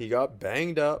 He got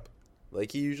banged up,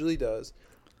 like he usually does.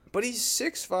 But he's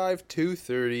 6'5",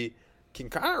 230, can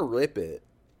kind of rip it.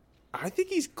 I think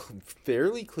he's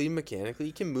fairly clean mechanically.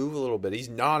 He can move a little bit. He's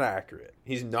not accurate.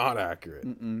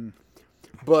 Mm-mm.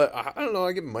 But I don't know.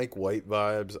 I get Mike White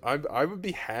vibes. I would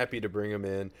be happy to bring him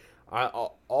in.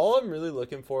 All I'm really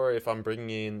looking for if I'm bringing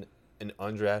in an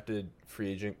undrafted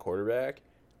free agent quarterback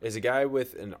is a guy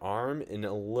with an arm and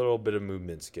a little bit of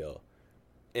movement skill.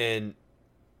 And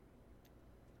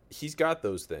he's got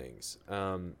those things.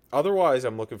 Otherwise,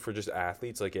 I'm looking for just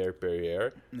athletes like Eric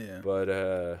Barriere. Yeah.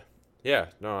 But yeah,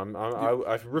 no,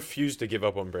 I refuse to give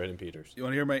up on Brandon Peters. You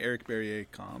want to hear my Eric Barriere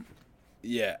comp?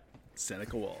 Yeah.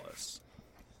 Seneca Wallace.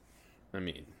 I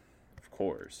mean, of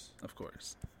course.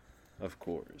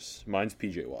 Mine's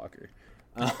PJ Walker.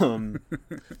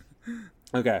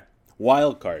 Okay,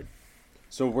 wild card.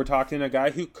 So we're talking a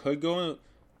guy who could go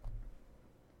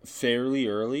fairly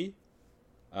early.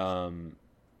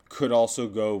 Could also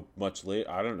go much late.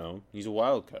 I don't know. He's a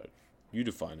wild card. You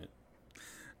define it.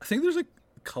 I think there's a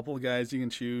couple of guys you can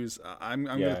choose. I'm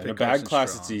going to pick in a bad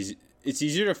class. Strong. It's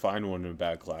easier to find one in a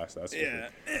bad class. That's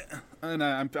and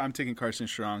I'm taking Carson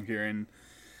Strong here, and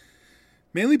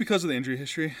mainly because of the injury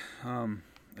history.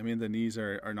 I mean, the knees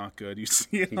are not good. You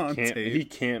see it on tape. He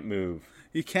can't move.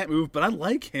 He can't move, but I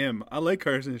like him. I like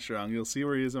Carson Strong. You'll see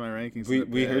where he is in my rankings.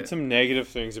 We heard some negative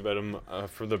things about him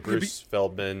from the Bruce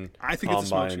Feldman I think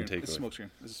it's a smokescreen.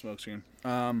 It's a smokescreen.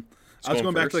 I was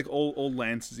going back to like old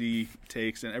Lance Z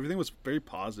takes, and everything was very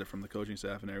positive from the coaching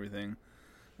staff and everything.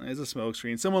 It's a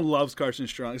smokescreen. Someone loves Carson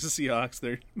Strong. It's the Seahawks.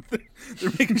 They're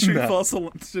making sure he falls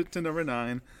to number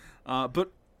 9.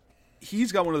 But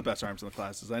he's got one of the best arms in the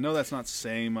classes. I know that's not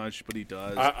saying much, but he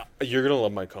does. You're gonna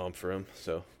love my comp for him.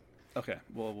 So Okay,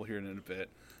 well, we'll hear it in a bit.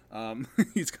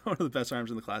 He's got one of the best arms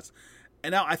in the class.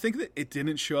 And now I think that it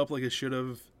didn't show up like it should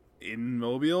have in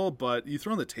Mobile, but you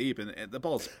throw on the tape and the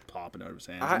ball's popping out of his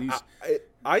hands.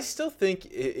 I still think,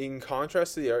 in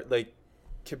contrast to the art, like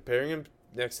comparing him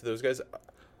next to those guys,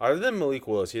 other than Malik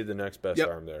Willis, he had the next best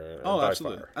arm there. Oh,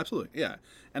 absolutely, far. Absolutely, yeah.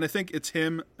 And I think it's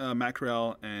him, Matt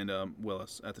Corral, and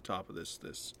Willis at the top of this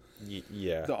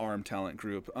the arm talent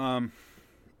group.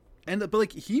 But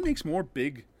like he makes more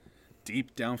big,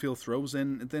 deep downfield throws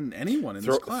than anyone in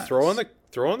this class. Throw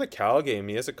on the Cal game.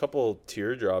 He has a couple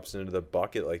teardrops into the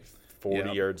bucket, like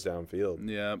 40 yards downfield.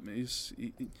 Yeah,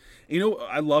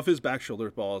 I love his back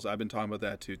shoulder balls. I've been talking about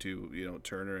that to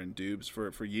Turner and Dubes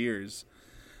for years.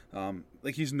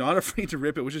 Like he's not afraid to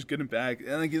rip it, which is good and bad.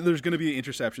 And like there's going to be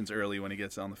interceptions early when he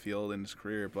gets on the field in his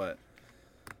career, but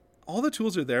all the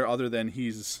tools are there. Other than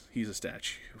he's a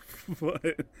statue.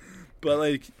 But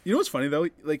like what's funny though?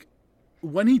 Like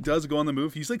when he does go on the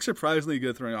move, he's like surprisingly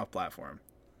good throwing off platform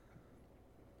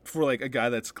for like a guy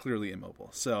that's clearly immobile.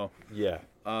 So yeah,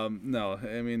 no,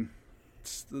 I mean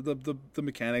it's the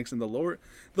mechanics and the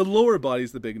lower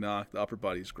body's the big knock. The upper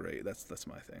body's great. That's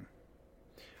my thing.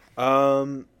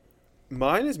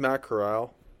 Mine is Matt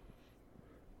Corral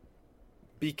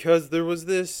because there was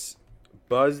this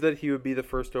buzz that he would be the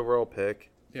first overall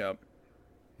pick. Yep.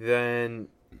 Then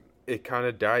it kind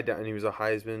of died down, and he was a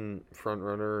Heisman front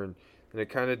runner, and it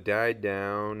kind of died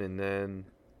down, and then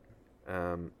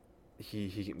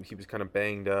he was kind of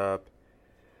banged up,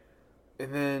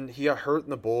 and then he got hurt in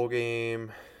the bowl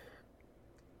game.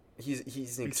 He's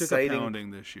an exciting. Took a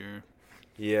pounding this year.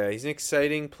 Yeah, he's an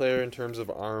exciting player in terms of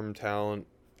arm talent,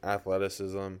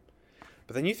 athleticism.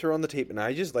 But then you throw on the tape, and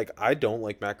I don't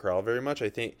like Matt Corral very much. I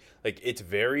think like it's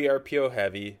very RPO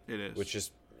heavy. It is, which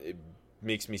it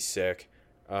makes me sick.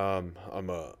 I'm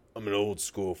an old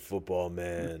school football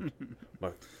man.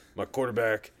 my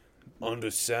quarterback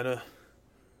under center.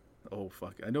 Oh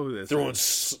fuck! I know who this throwing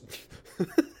is.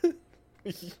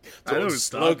 I know who's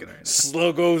talking right now.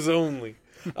 Sluggos only.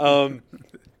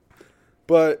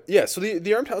 But yeah, so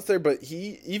the arm talent's there, but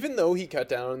even though he cut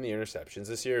down on the interceptions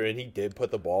this year and he did put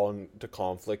the ball into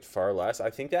conflict far less, I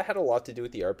think that had a lot to do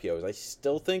with the RPOs. I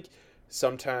still think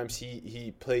sometimes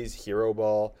he plays hero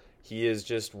ball. He is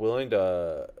just willing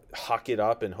to huck it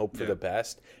up and hope for the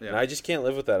best. Yeah. And I just can't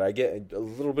live with that. I get a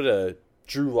little bit of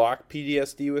Drew Lock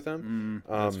PTSD with him.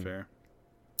 That's fair.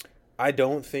 I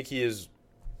don't think he is.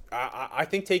 I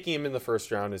think taking him in the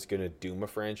first round is going to doom a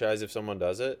franchise if someone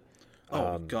does it.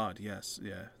 Oh God, yes,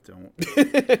 yeah. Don't.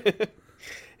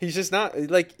 He's just not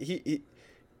like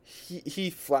he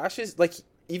flashes like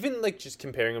even like just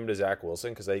comparing him to Zach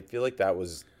Wilson because I feel like that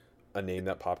was a name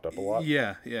that popped up a lot.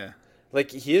 Yeah.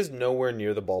 Like he is nowhere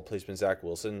near the ball placement Zach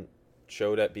Wilson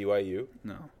showed at BYU.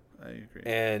 No, I agree.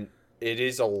 And it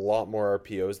is a lot more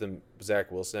RPOs than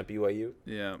Zach Wilson at BYU.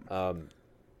 Yeah.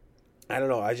 I don't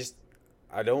know.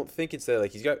 I don't think it's that.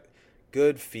 Like he's got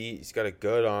good feet. He's got a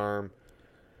good arm.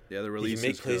 Yeah, the release. He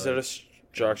can make plays out of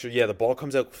structure. Yeah, the ball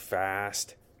comes out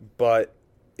fast, but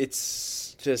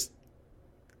it's just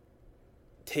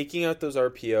taking out those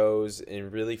RPOs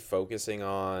and really focusing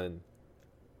on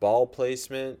ball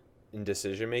placement and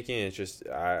decision making. It's just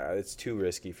it's too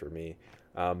risky for me.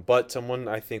 But someone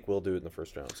I think will do it in the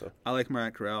first round. So I like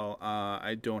Matt Corral.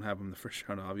 I don't have him in the first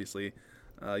round, obviously.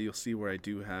 You'll see where I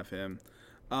do have him.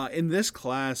 In this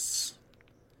class,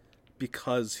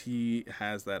 because he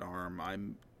has that arm,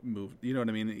 I'm moved. You know what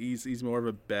I mean? He's more of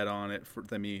a bet on it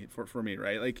than me, for me,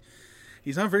 right? Like,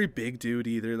 he's not a very big dude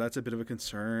either. That's a bit of a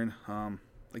concern.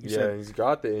 Like you said, he's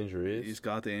got the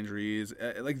injuries.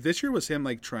 Like this year was him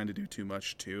like trying to do too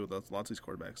much too. Lots of these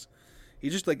quarterbacks.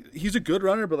 He's a good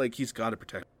runner, but like he's got to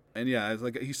protect. And yeah, it's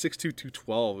like he's 6'2",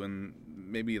 212, and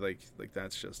maybe like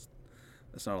that's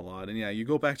not a lot. And yeah, you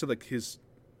go back to like his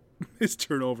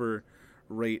turnover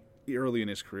rate early in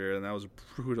his career, and that was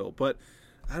brutal. But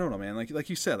I don't know, man. Like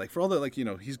you said, like for all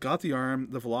the he's got the arm,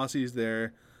 the velocity is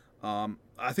there.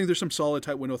 I think there's some solid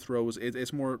tight window throws.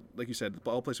 It's more like you said, the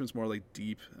ball placement's more like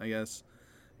deep, I guess,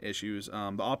 issues.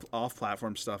 The off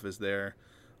platform stuff is there.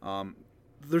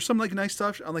 There's some like nice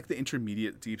stuff on like the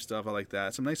intermediate deep stuff. I like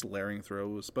that. Some nice layering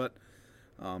throws, but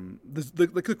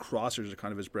the crossers are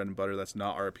kind of his bread and butter. That's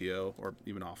not RPO or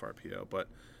even off RPO, but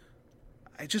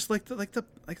I just like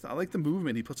the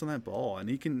movement he puts on that ball, and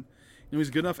he can, he's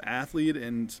a good enough athlete,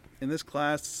 and in this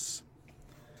class,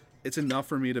 it's enough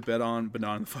for me to bet on, but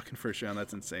not in the fucking first round.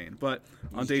 That's insane. But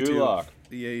on day two, yeah,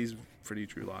 he's pretty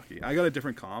Drew Locky. I got a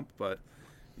different comp, but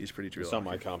he's pretty Drew Locky. It's not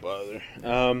my comp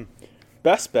either.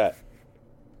 Best bet.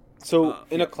 So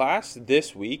in a class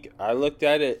this week, I looked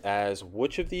at it as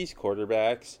which of these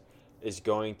quarterbacks is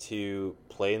going to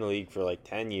play in the league for like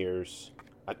 10 years.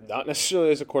 Not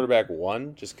necessarily as a quarterback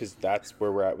one, just because that's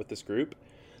where we're at with this group,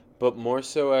 but more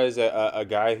so as a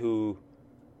guy who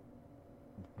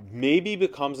maybe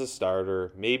becomes a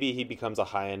starter, maybe he becomes a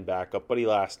high-end backup, but he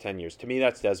lasts 10 years. To me,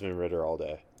 that's Desmond Ridder all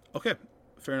day. Okay,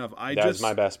 fair enough. That's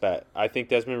my best bet. I think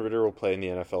Desmond Ridder will play in the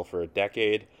NFL for a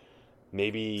decade.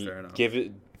 Maybe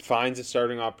finds a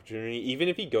starting opportunity. Even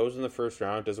if he goes in the first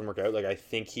round, it doesn't work out. Like, I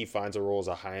think he finds a role as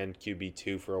a high-end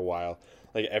QB2 for a while.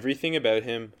 Like, everything about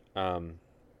him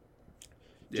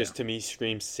just to me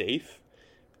screams safe.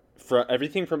 For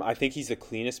everything from, I think he's the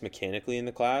cleanest mechanically in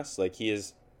the class. Like, he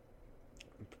is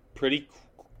pretty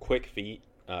quick feet,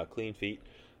 clean feet,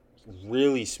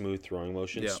 really smooth throwing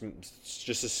motion,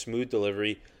 just a smooth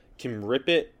delivery, can rip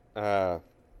it a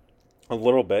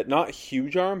little bit, not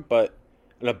huge arm, but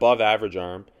an above average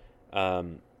arm.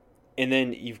 And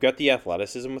then you've got the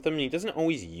athleticism with him, and he doesn't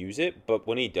always use it, but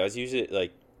when he does use it,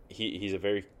 like he's a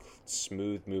very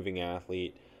smooth moving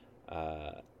athlete.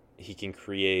 He can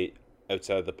create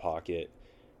outside of the pocket.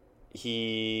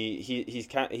 The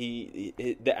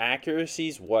accuracy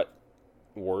is what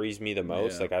worries me the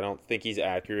most. Like, I don't think he's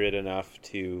accurate enough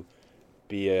to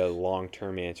be a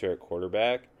long-term answer at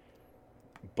quarterback.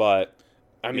 But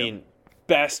I mean,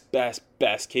 best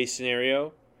case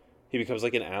scenario, he becomes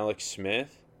like an Alex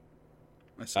Smith.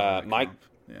 I saw my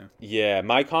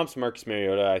comp's Marcus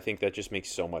Mariota. I think that just makes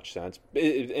so much sense.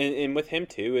 And with him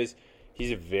too is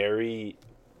he's a very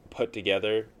put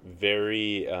together,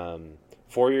 very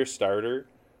 4-year starter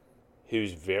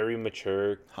who's very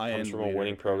mature, comes from a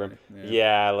winning program.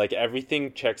 Like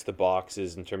everything checks the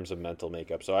boxes in terms of mental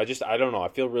makeup. So I don't know. I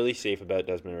feel really safe about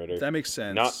Desmond Ridder. That makes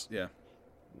sense.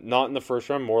 Not in the first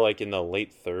round, more like in the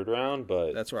late third round,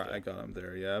 but that's right. I got him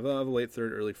there. Yeah, I have a late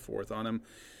third, early fourth on him.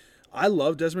 I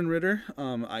love Desmond Ridder.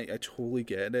 I totally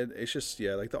get it. It's just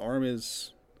like the arm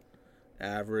is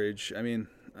average. I mean,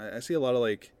 I see a lot of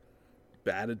like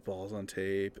batted balls on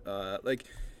tape. Like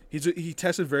he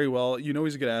tested very well. You know,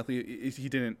 he's a good athlete.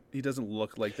 He doesn't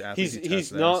look like the athlete.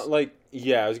 He's not like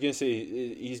I was gonna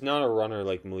say he's not a runner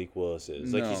like Malik Willis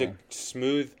is. Like he's a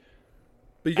smooth.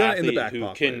 But you got it in the back who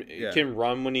pocket. Can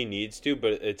run when he needs to,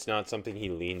 but it's not something he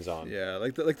leans on. Yeah,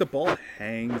 like the ball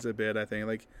hangs a bit. I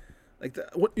think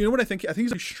you know what I think? I think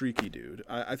he's a streaky dude.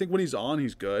 I think when he's on,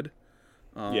 he's good.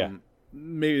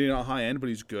 Maybe not high end, but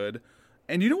he's good.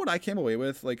 And you know what I came away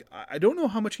with? Like, I don't know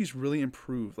how much he's really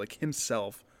improved, like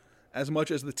himself, as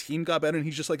much as the team got better, and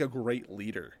he's just like a great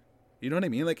leader. You know what I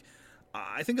mean? Like,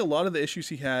 I think a lot of the issues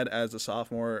he had as a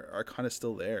sophomore are kind of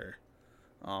still there.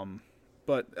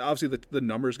 But obviously the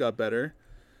numbers got better,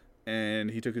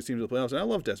 and he took his team to the playoffs. And I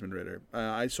love Desmond Ridder.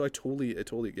 I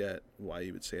totally get why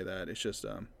you would say that. It's just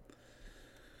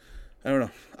I don't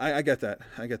know. I get that.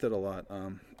 I get that a lot.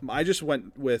 I just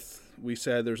went with, we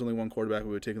said there's only one quarterback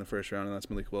we would take in the first round, and that's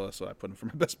Malik Willis. So I put him for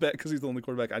my best bet because he's the only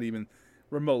quarterback I'd even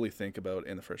remotely think about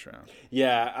in the first round.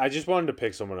 Yeah, I just wanted to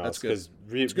pick someone else because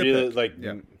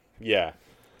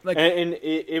Like, and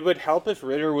it would help if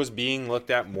Ridder was being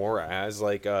looked at more as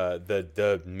like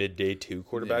the midday 2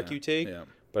 quarterback you take. Yeah.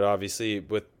 But obviously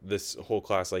with this whole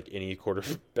class, like any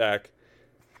quarterback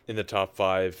in the top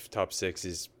 5, top 6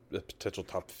 is a potential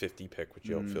top 50 pick, which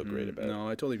you don't feel great about. No,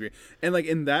 I totally agree. And like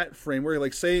in that framework,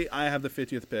 like say I have the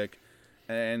 50th pick,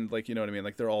 and like you know what I mean,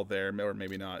 like they're all there, or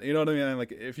maybe not. You know what I mean?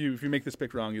 Like if you make this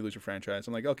pick wrong, you lose your franchise.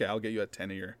 I'm like, okay, I'll get you at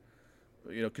 10 of your,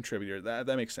 contributor.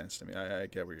 That makes sense to me. I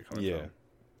get where you're coming from.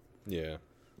 Yeah.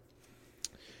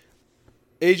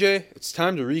 AJ, it's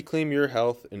time to reclaim your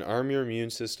health and arm your immune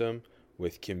system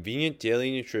with convenient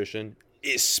daily nutrition,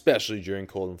 especially during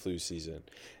cold and flu season.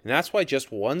 And that's why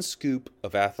just one scoop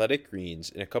of Athletic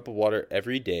Greens in a cup of water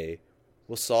every day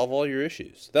will solve all your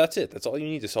issues. That's it. That's all you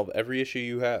need to solve every issue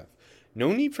you have.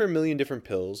 No need for a million different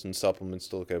pills and supplements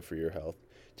to look out for your health.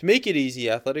 To make it easy,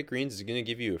 Athletic Greens is going to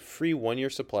give you a free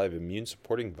 1-year supply of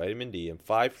immune-supporting vitamin D and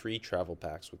 5 free travel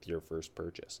packs with your first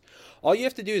purchase. All you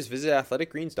have to do is visit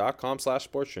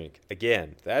athleticgreens.com/sportsdrink.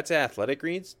 Again, that's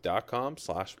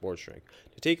athleticgreens.com/sportsdrink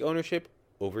to take ownership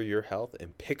over your health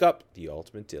and pick up the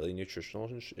ultimate daily nutritional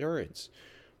insurance.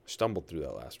 Stumbled through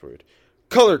that last word.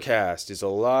 Colorcast is a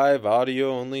live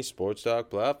audio-only sports talk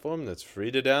platform that's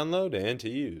free to download and to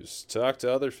use. Talk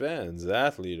to other fans,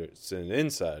 athletes, and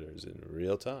insiders in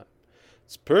real time.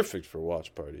 It's perfect for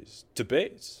watch parties,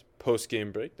 debates,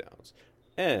 post-game breakdowns,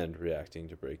 and reacting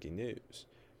to breaking news.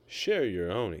 Share your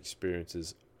own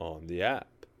experiences on the app.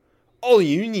 All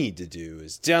you need to do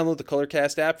is download the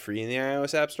Colorcast app free in the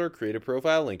iOS App Store, create a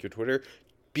profile, link your Twitter,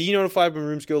 be notified when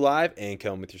rooms go live, and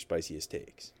come with your spiciest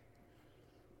takes.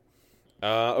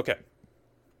 Okay.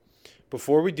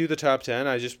 Before we do the top 10,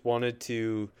 I just wanted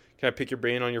to Can I pick your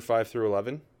brain on your 5 through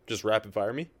 11? Just rapid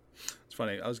fire me. It's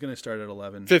funny. I was going to start at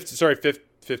 11.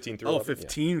 15 through 11.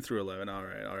 15 through 11. All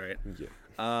right.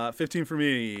 Yeah. 15 for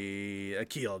me,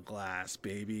 Akil Glass,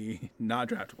 baby. Not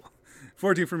draftable.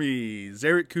 14 for me,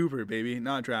 Zarek Cooper, baby.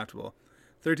 Not draftable.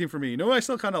 13 for me. I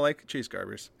still kind of like Chase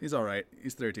Garbers. He's all right.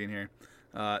 He's 13 here.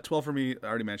 12 for me, I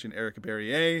already mentioned Eric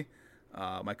Barrier.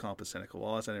 My comp is Seneca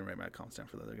Wallace. I didn't write my comps down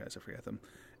for the other guys. I forget them.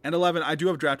 And 11, I do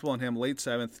have draftable on him. Late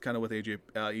 7th, kind of with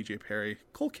EJ Perry.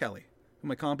 Cole Kelly. And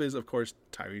my comp is, of course,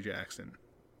 Tyree Jackson.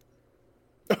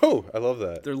 Oh, I love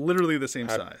that. They're literally the same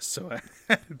size, so I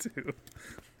had to.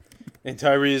 And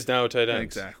Tyree is now a tight end.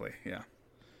 Exactly, yeah.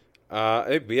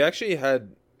 We actually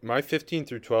had my 15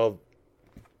 through 12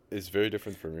 is very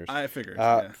different from yours. I figured,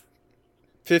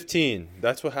 15.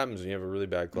 That's what happens when you have a really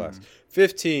bad class.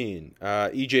 15.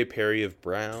 EJ Perry of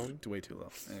Brown. Way too low.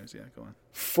 Anyways, yeah, go on.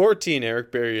 14.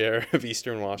 Eric Barriere of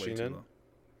Eastern Washington.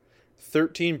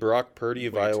 13. Brock Purdy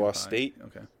of Iowa State.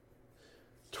 Okay.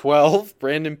 12.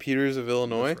 Brandon Peters of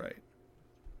Illinois. That's right.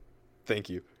 Thank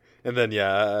you. And then,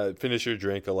 finish your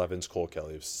drink. 11's Cole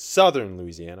Kelly of Southern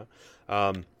Louisiana.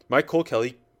 My Cole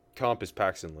Kelly comp is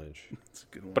Paxton Lynch. That's a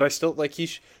good one. But I still,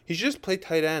 he's just played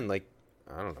tight end. I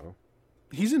don't know.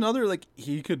 He's another,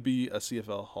 he could be a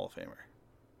CFL Hall of Famer.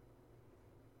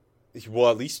 Well,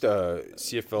 at least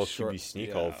CFL QB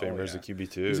sneak Hall of Famer is a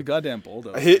QB2. He's a goddamn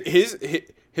bulldog.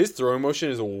 His throwing motion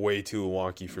is way too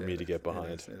wonky for me to get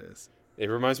behind. It is. It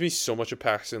reminds me so much of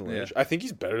Paxton Lynch. Yeah. I think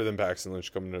he's better than Paxton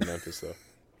Lynch coming to Memphis, though.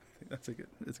 That's a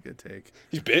good take.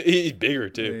 He's bigger,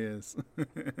 too. He is.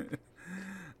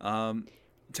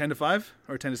 10 to 5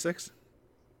 or 10 to 6?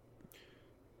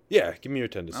 Yeah, give me your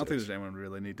 10 to 6. I don't think there's anyone we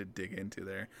really need to dig into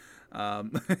there.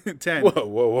 10.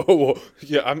 Whoa.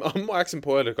 Yeah, I'm waxing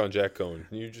poetic on Jack Cohen.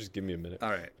 You just give me a minute.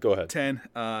 All right. Go ahead. 10.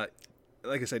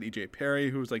 Like I said, EJ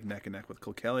Perry, who was neck and neck with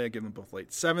Cole Kelly. I give them both late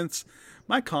 7ths.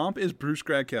 My comp is Bruce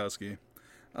Gradkowski.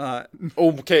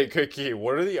 Okay.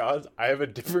 What are the odds I have a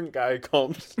different guy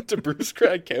comped to Bruce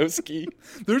Gradkowski?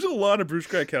 There's a lot of Bruce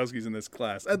Gradkowskis in this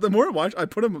class. The more I watch, I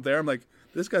put him there. I'm like,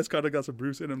 this guy's kind of got some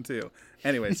Bruce in him too.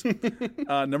 Anyways,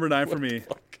 number 9 for me.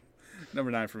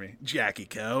 Number 9 for me, Jackie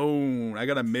Cone. I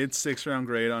got a mid-6th round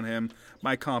grade on him.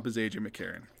 My comp is AJ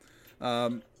McCarron.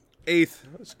 8th,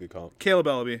 that's a good comp. Caleb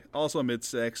Ellaby, also a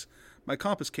mid-6. My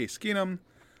comp is Case Keenum.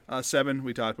 7,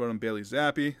 we talked about him, Bailey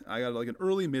Zappi. I got an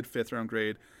early mid-5th round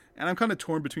grade. And I'm kind of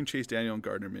torn between Chase Daniel and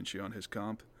Gardner Minshew on his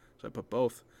comp. So I put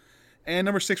both. And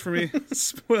number 6 for me,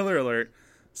 spoiler alert,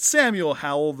 Samuel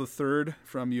Howell III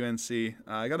from UNC.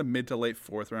 I got a mid to late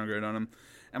 4th round grade on him.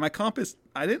 And my comp is,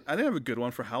 I didn't have a good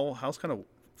one for Howell. Howell's kind of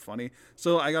funny.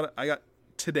 So I got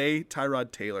today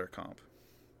Tyrod Taylor comp.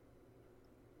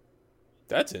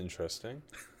 That's interesting.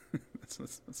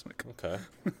 That's my comp. Okay.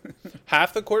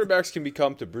 Half the quarterbacks can be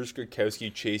comped to Bruce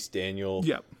Gradkowski, Chase Daniel.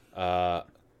 Yep.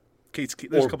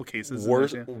 There's a couple cases.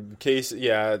 Worse case.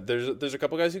 Yeah. There's a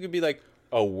couple guys who could be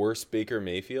a worse Baker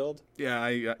Mayfield. Yeah,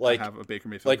 I have a Baker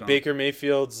Mayfield. Comp. Baker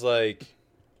Mayfield's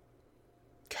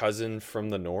cousin from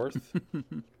the north.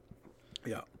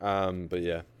 Yeah. But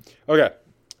yeah. Okay.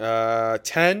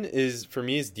 10 is for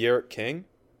me is De'Aaron King,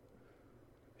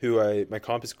 who my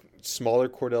comp is smaller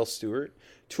Cordell Stewart.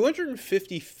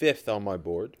 255th on my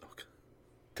board. Okay.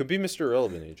 Could be Mr.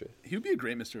 Irrelevant, AJ. He would be a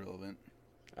great Mr. Irrelevant.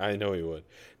 I know he would.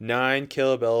 9,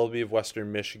 Caleb Ellaby of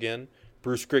Western Michigan.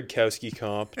 Bruce Gradkowski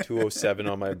comp, 207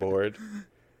 on my board.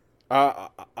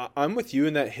 I'm with you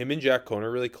in that him and Jack Cohn are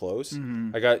really close.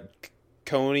 Mm-hmm. I got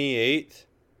Coney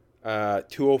 8th,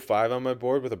 205 on my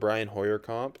board with a Brian Hoyer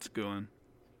comp. It's a good one.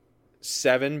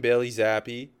 7, Bailey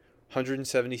Zappi,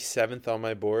 177th on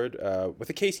my board with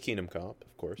a Case Keenum comp,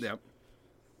 of course. Yep.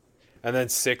 And then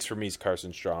 6 for me is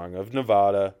Carson Strong of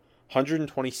Nevada,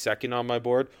 122nd on my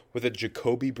board with a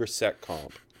Jacoby Brissett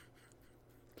comp.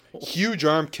 Huge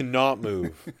arm, cannot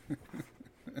move.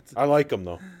 I like him,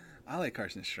 though. I like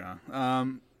Carson Strong.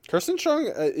 Carson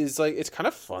Strong is it's kind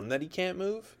of fun that he can't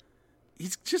move.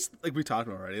 He's just, we talked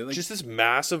about already. Just this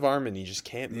massive arm, and he just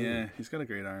can't move. Yeah, he's got a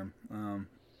great arm.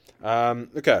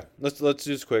 Okay, let's do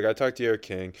this quick. I talked to Eric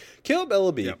King. Caleb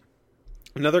Ellaby. Yep.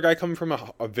 Another guy coming from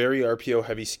a very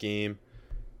RPO-heavy scheme.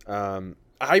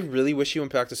 I really wish he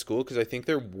went back to school because I think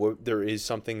there is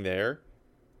something there.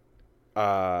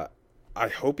 I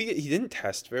hope he didn't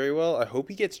test very well. I hope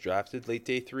he gets drafted late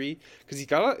day 3 because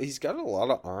he's got a lot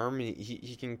of arm.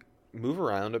 He can move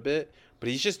around a bit, but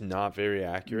he's just not very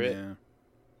accurate. Yeah.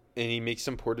 And he makes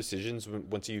some poor decisions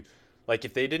once you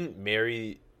if they didn't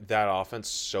marry that offense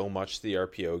so much to the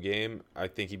RPO game, I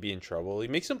think he'd be in trouble. He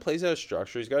makes some plays out of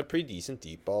structure. He's got a pretty decent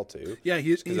deep ball too. Yeah,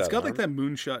 he's got like that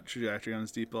moonshot trajectory on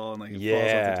his deep ball, and like it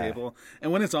falls off the table.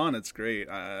 And when it's on, it's great.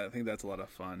 I think that's a lot of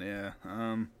fun. Yeah.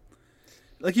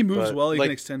 Like he moves well. He can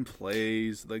extend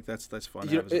plays. Like that's fun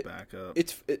to have as a backup.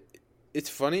 It's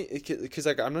funny because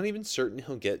like I'm not even certain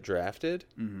he'll get drafted.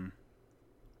 Mm-hmm.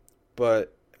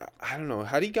 But I don't know.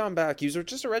 Had he gone back, he was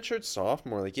just a redshirt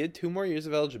sophomore. Like he had 2 more years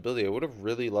of eligibility. I would have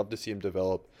really loved to see him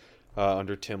develop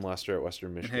under Tim Lester at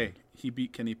Western Michigan. And hey, he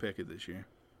beat Kenny Pickett this year.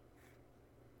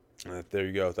 There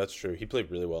you go. That's true. He played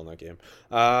really well in that game.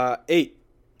 8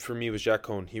 for me was Jack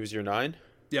Cohn. He was your 9?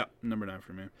 Yeah, number 9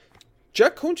 for me.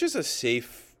 Jack Cohn's just a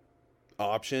safe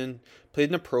option. Played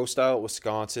in a pro style at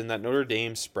Wisconsin. That Notre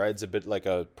Dame spread's a bit like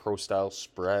a pro style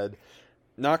spread.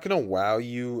 Not gonna wow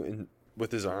you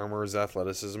with his arm or his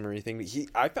athleticism or anything.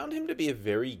 I found him to be a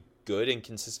very good and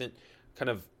consistent kind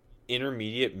of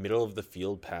intermediate middle of the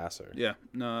field passer. Yeah,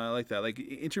 no, I like that. Like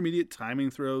intermediate timing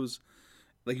throws,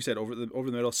 like you said, over the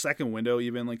middle, second window,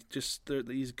 even like just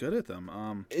he's good at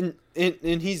them.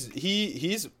 And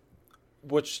he's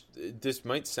which this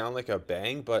might sound like a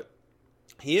bang, but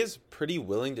he is pretty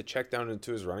willing to check down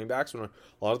into his running backs. When a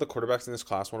lot of the quarterbacks in this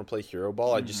class want to play hero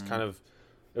ball, I just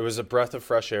it was a breath of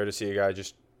fresh air to see a guy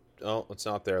just, oh, it's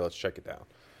not there, let's check it down.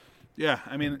 Yeah,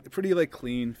 I mean, pretty like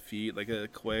clean feet, like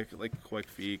quick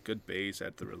feet, good base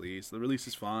at the release. The release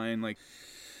is fine. Like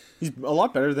he's a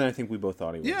lot better than I think we both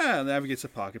thought he was. Yeah, navigates the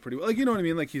pocket pretty well. Like, you know what I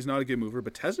mean? Like, he's not a good mover,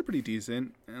 but Tez is pretty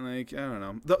decent. And like, I don't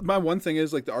know. My one thing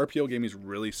is like the RPO game is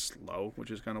really slow,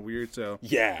 which is kind of weird. So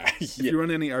yeah, if you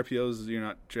run any RPOs, you're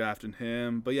not drafting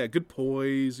him. But yeah, good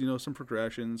poise. You know, some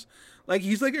progressions. Like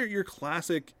he's like your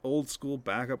classic old school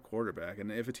backup quarterback.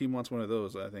 And if a team wants one of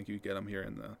those, I think you get him here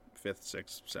in the 5th,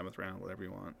 6th, 7th round, whatever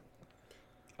you want.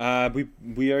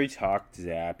 We already talked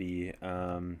Zappy.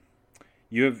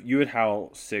 You had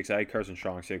Howell 6. I had Carson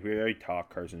Strong 6. We already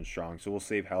talked Carson Strong, so we'll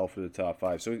save Howell for the top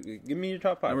 5. So give me your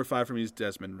top 5. Number 5 for me is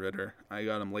Desmond Ridder. I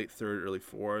got him late 3rd, early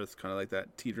 4th, kind of like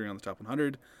that teetering on the top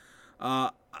 100.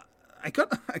 I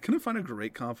couldn't find a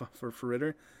great comp for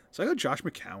Ridder, so I got Josh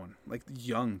McCown, like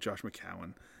young Josh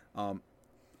McCown.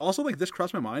 Also, like this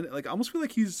crossed my mind. Like I almost feel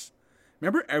like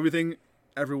remember everything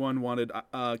everyone wanted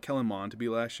Kellen Mond to be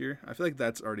last year. I feel like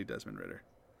that's already Desmond Ridder.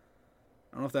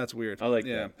 I don't know if that's weird. I like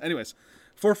that. Anyways,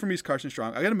 4 for me is Carson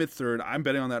Strong. I got a mid-3rd. I'm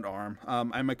betting on that arm.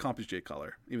 My comp is Jay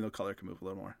Cutler, even though Cutler can move a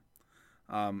little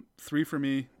more. 3 for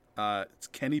me, it's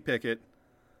Kenny Pickett,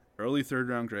 early 3rd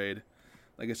round grade.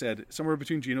 Like I said, somewhere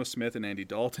between Geno Smith and Andy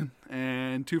Dalton.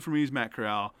 And 2 for me is Matt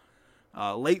Corral,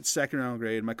 late 2nd round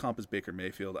grade. My comp is Baker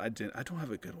Mayfield. I don't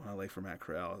have a good one I like for Matt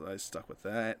Corral. I stuck with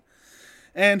that.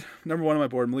 And number 1 on my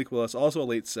board, Malik Willis, also a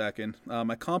late 2nd.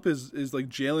 My comp is like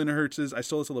Jalen Hurts'. I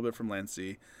stole this a little bit from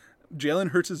Lancey.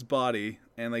 Jalen Hurts' body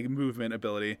and like movement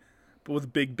ability, but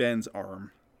with Big Ben's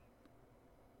arm.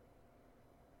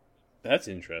 That's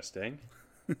interesting.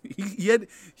 he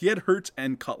had Hurts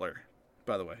and Cutler,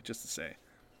 by the way, just to say.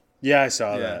 Yeah, I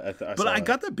saw that. I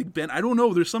got that Big Ben. I don't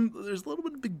know. There's a little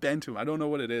bit of Big Ben to him. I don't know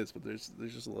what it is, but there's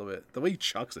just a little bit. The way he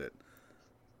chucks it.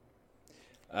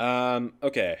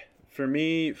 Okay. For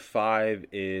me, 5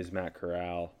 is Matt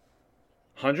Corral.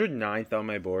 109th on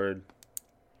my board.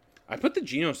 I put the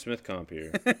Geno Smith comp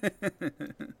here.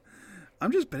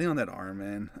 I'm just betting on that arm,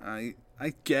 man.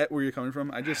 I get where you're coming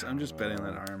from. I'm just betting on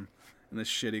that arm in this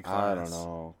shitty class. I don't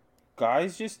know.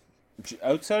 Guys just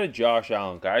outside of Josh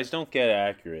Allen, guys don't get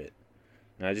accurate.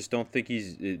 And I just don't think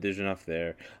there's enough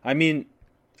there. I mean,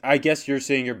 I guess you're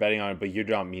saying you're betting on it, but you're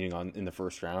not meaning on in the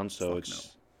first round, so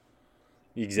it's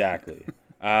exactly.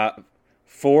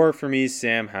 4 for me is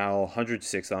Sam Howell,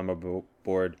 106th on my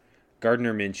board.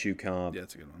 Gardner Minshew comp. Yeah,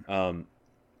 that's a good one.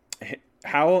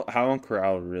 Howell and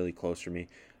Corral are really close for me.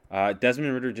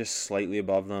 Desmond Ridder just slightly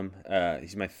above them.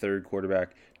 He's my 3rd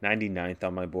quarterback, 99th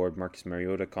on my board. Marcus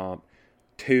Mariota comp.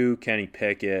 2, Kenny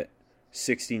Pickett,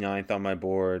 69th on my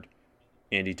board.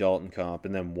 Andy Dalton comp.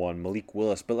 And then 1, Malik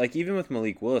Willis. But like even with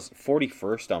Malik Willis,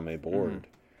 41st on my board. Mm-hmm.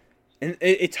 And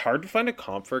it's hard to find a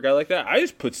comp for a guy like that. I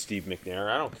just put Steve McNair.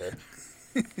 I don't care.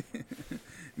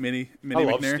 Mini I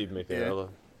love McNair. Steve McNair.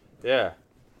 Yeah.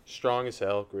 Strong as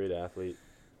hell. Great athlete.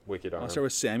 Wicked arm. I'll start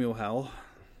with Samuel Howell.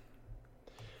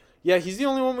 Yeah, he's the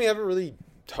only one we haven't really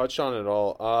touched on at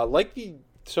all.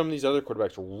 Some of these other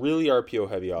quarterbacks, really RPO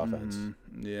heavy offense.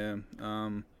 Mm-hmm.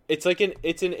 Yeah. It's like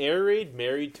it's an air raid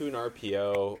married to an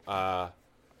RPO.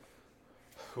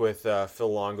 With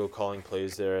Phil Longo calling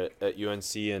plays there at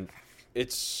UNC, and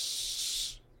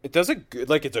it's a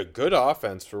good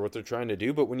offense for what they're trying to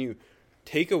do. But when you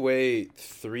take away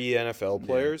 3 NFL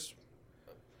players,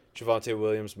 Javonte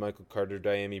Williams, Michael Carter,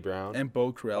 Diami Brown, And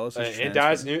Bo Corrales is and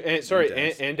Daz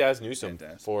and Daz Newsome And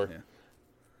Daz, for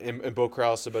yeah. and Bo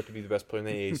Corrales is about to be the best player in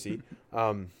the AAC.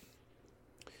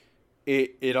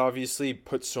 It obviously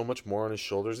puts so much more on his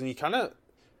shoulders, and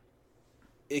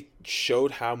it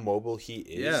showed how mobile he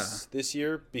is this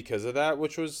year because of that,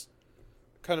 which was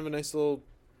kind of a nice little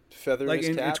feather Like in his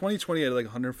in cap. 2020, he had like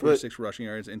 146 rushing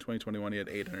yards. In 2021, he had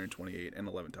 828 and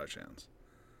 11 touchdowns.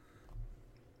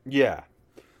 Yeah.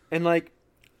 And, like,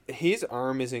 his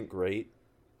arm isn't great.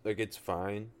 Like, it's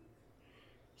fine.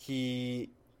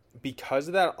 Because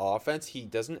of that offense, he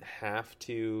doesn't have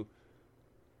to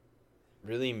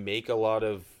really make a lot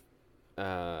of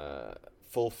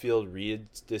full field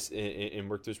reads and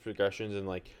work those progressions and,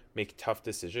 like, make tough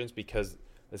decisions because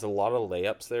there's a lot of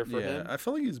layups there for him. I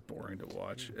feel like he's boring to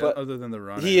watch, But other than the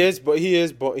run. He is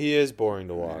boring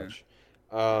to watch.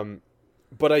 Yeah.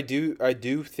 But I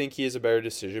do think he is a better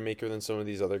decision maker than some of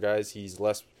these other guys. He's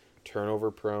less turnover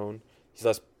prone. He's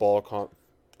less ball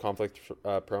conflict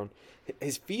prone.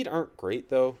 His feet aren't great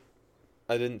though.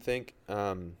 I didn't think.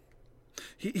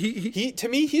 He to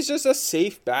me he's just a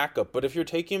safe backup. But if you're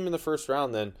taking him in the first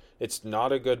round, then it's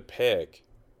not a good pick.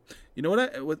 You know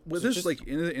what? With this, like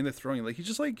in the throwing, like he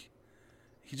just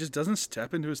doesn't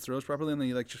step into his throws properly, and then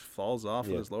he like just falls off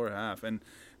with his lower half. And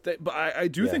but I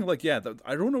do think like I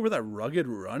don't know where that rugged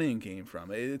running came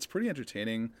from. It's pretty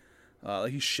entertaining.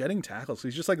 Like he's shedding tackles.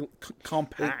 He's just like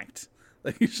compact.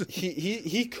 Like he's just...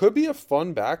 he could be a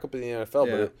fun backup in the NFL,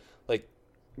 but like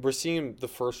we're seeing the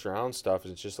first round stuff.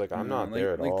 It's just like I'm not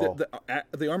there at all.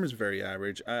 The arm is very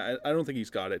average. I don't think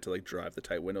he's got it to like drive the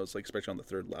tight windows, like especially on the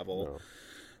third level.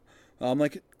 No.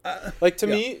 To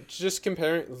me, just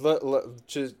comparing.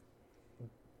 Just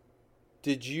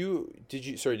did you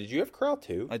have Corral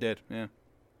too? I did. Yeah.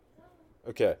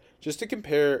 Okay, just to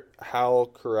compare Howell,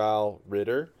 Corral,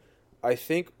 Ritter, I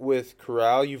think with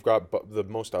Corral you've got the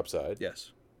most upside.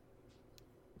 Yes.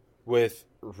 With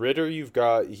Ritter, you've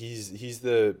got he's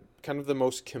the kind of the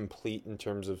most complete in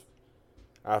terms of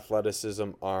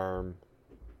athleticism, arm,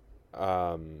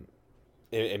 and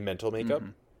mental makeup.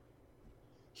 Mm-hmm.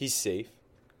 He's safe.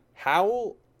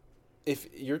 Howell, if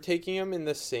you're taking him in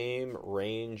the same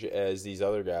range as these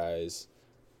other guys,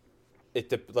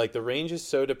 the range is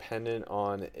so dependent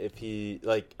on if he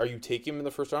are you taking him in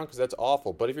the first round because that's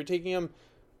awful. But if you're taking him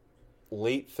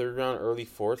late third round, early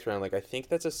fourth round, I think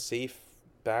that's a safe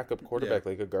backup quarterback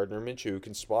like a Gardner Minshew who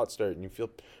can spot start and you feel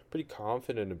pretty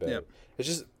confident about. Yep. It's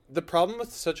just the problem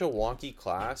with such a wonky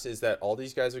class is that all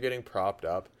these guys are getting propped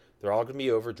up. They're all going to be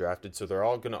overdrafted, so they're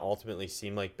all going to ultimately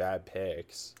seem like bad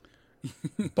picks.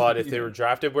 But if they were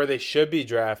drafted where they should be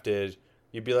drafted,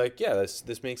 you'd be like, yeah,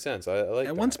 this makes sense. I like that.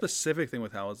 And one specific thing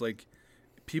with Howell is,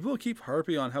 people keep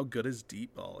harping on how good his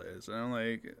deep ball is. And I'm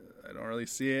like, I don't really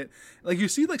see it. You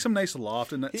see, some nice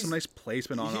loft and some nice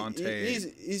placement on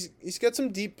tape. He's got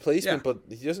some deep placement, but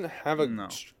he doesn't have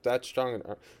that strong an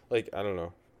arm. I don't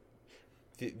know.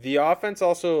 The offense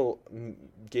also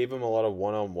gave him a lot of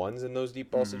one-on-ones in those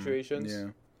deep ball situations. Yeah.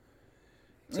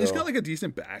 So. He's got a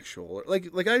decent back shoulder. I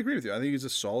agree with you. I think he's a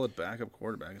solid backup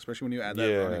quarterback, especially when you add that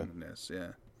runningness. Yeah.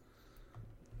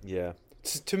 Yeah.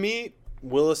 To me,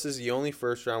 Willis is the only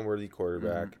first-round worthy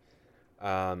quarterback.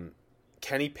 Mm-hmm.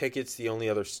 Kenny Pickett's the only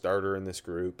other starter in this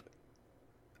group.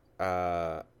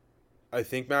 I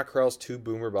think Matt Corral's too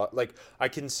boomer. I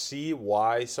can see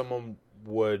why someone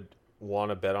would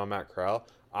want to bet on Matt Corral.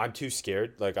 I'm too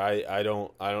scared. I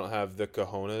don't have the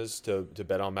cojones to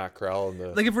bet on Matt Corral in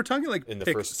the if we're talking in the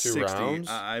first 2 60, rounds.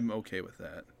 I'm okay with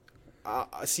that.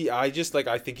 I just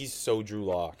I think he's so Drew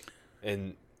Lock,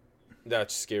 and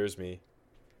that scares me.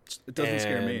 It doesn't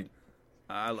scare me.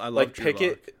 I love Drew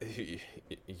Pickett.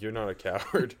 Lock. You're not a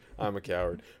coward. I'm a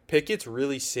coward. Pickett's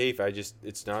really safe.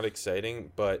 It's not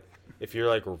exciting, but if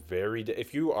you're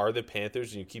if you are the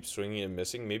Panthers and you keep swinging and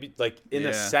missing, maybe in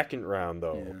the second round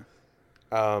though. Yeah.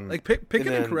 Pickett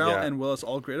and Corral and Willis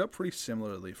all grade up pretty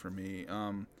similarly for me.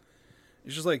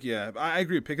 It's just I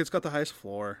agree. Pickett's got the highest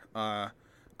floor.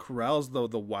 Corral's the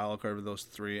wild card of those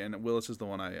three, and Willis is the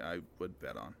one I would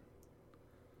bet on.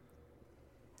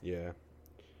 Yeah.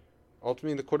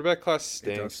 Ultimately, the quarterback class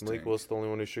stinks. Malik Willis is the only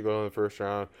one who should go in the first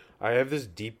round. I have this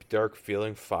deep, dark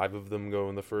feeling 5 of them go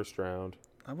in the first round.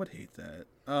 I would hate that.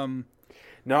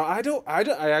 No, I don't.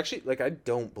 I actually I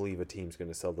don't believe a team's going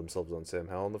to sell themselves on Sam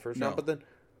Howell in the first round. But then,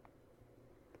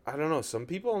 I don't know. Some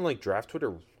people on draft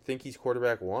Twitter think he's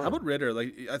quarterback 1. How about Ritter?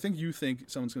 I think you think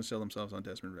someone's going to sell themselves on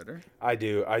Desmond Ritter. I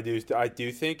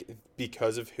do think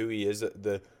because of who he is,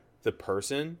 the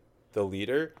person, the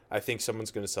leader. I think someone's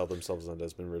going to sell themselves on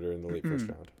Desmond Ritter in the late first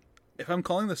round. If I'm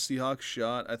calling the Seahawks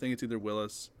shot, I think it's either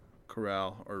Willis,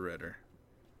 Corral, or Ritter.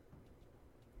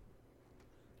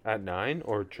 At 9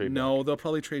 or trade No, back? they'll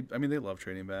probably trade. I mean, they love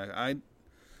trading back. I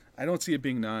don't see it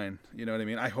being 9. You know what I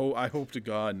mean? I hope to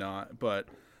God not. But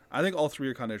I think all three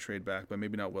are kind of trade back, but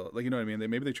maybe not Willis. Like, you know what I mean?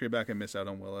 Maybe they trade back and miss out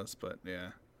on Willis, but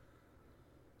yeah.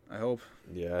 I hope.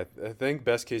 Yeah, I think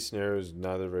best case scenario is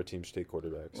neither of our teams take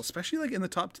quarterbacks. Well, especially like in the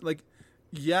top,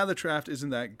 yeah, the draft isn't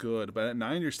that good, but at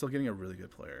 9 you're still getting a really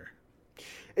good player.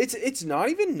 It's not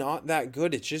even not that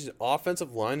good. It's just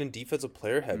offensive line and defensive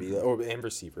player heavy, and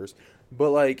receivers. But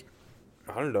like,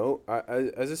 I don't know. I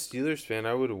as a Steelers fan,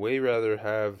 I would way rather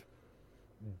have.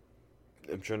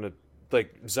 I'm trying to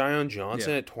like Zion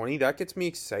Johnson at 20. That gets me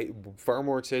excited, far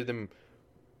more excited than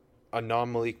a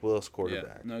non-Malik Willis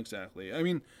quarterback. Yeah, no, exactly. I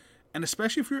mean, and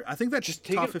especially if you're, I think that Just just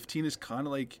take top it- 15 is kind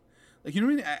of like you know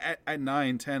what I mean? At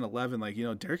 9, 10, 11, like, you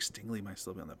know, Derek Stingley might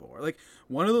still be on the board. Like,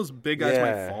 one of those big guys Yeah.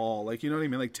 might fall. Like, you know what I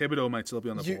mean? Like, Thibodeau might still be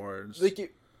on the boards.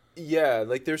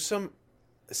 Like there's some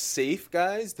safe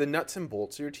guys, the nuts and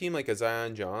bolts of your team, like a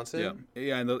Zion Johnson.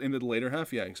 Yeah, in the later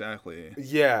half, yeah, exactly.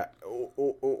 Yeah,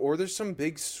 or there's some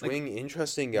big swing,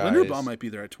 interesting guys. Linderbaum might be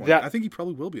there at 20. That- I think he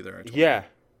probably will be there at 20.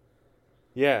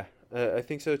 Yeah, I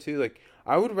think so too. Like,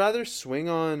 I would rather swing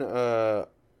on a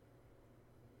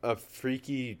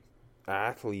freaky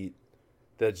athlete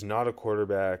that's not a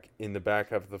quarterback in the back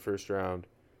half of the first round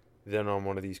than on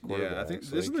one of these quarterbacks. Yeah, I think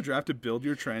this is the draft to build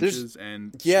your there's- trenches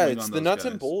and Yeah, swing it's on the those nuts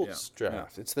guys. and bolts Yeah.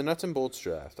 draft. It's the nuts and bolts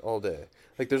draft all day.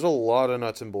 Like, there's a lot of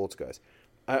nuts and bolts guys.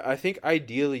 I think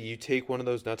ideally you take one of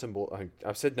those nuts and bolts.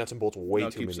 I've said nuts and bolts way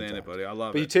I'll too keep many saying times. it, buddy. I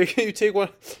love But it.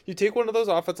 you take one of those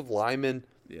offensive linemen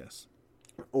Yes.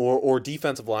 or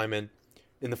defensive linemen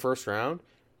in the first round,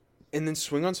 and then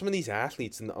swing on some of these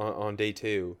athletes on day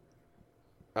 2.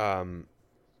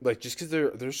 Like, just because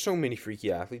there's so many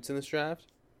freaky athletes in this draft.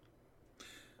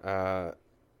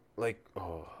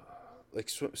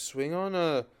 Swing on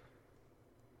a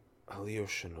Leo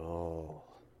Chenal.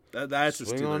 That's a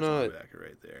Swing Steelers on a- linebacker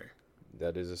right there.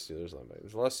 That is a Steelers linebacker.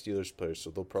 There's a lot of Steelers players, so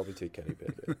they'll probably take Kenny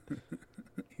Pickett.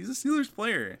 He's a Steelers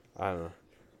player. I don't know.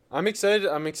 I'm excited.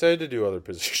 I'm excited to do other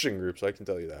position groups. I can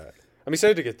tell you that. I'm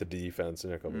excited to get the defense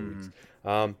in a couple of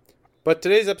weeks. But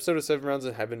today's episode of 7 Rounds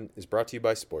in Heaven is brought to you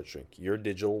by Sports Drink, your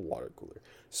digital water cooler.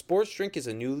 Sports Drink is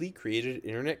a newly created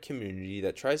internet community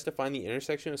that tries to find the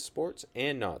intersection of sports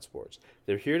and not sports.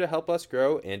 They're here to help us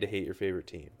grow and to hate your favorite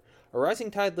team. A rising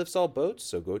tide lifts all boats,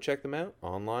 so go check them out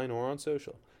online or on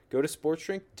social. Go to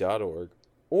sportsdrink.org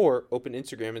or open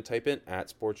Instagram and type in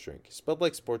 @sportsdrink, spelled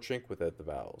like sports drink without the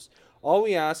vowels. All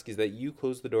we ask is that you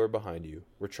close the door behind you.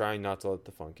 We're trying not to let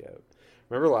the funk out.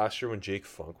 Remember last year when Jake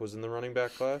Funk was in the running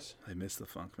back class? I miss the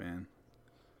funk, man.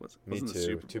 Me Wasn't the too.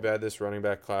 Super Too Bowl. bad this running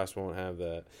back class won't have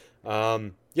that.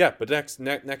 But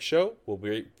next show we'll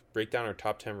break down our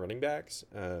top 10 running backs.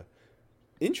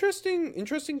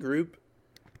 Interesting group.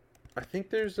 I think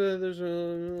there's a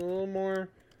little more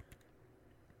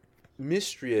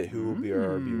mystery at who will be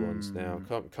our RB1s now.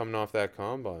 Coming off that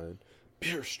combine,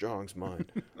 Pierre Strong's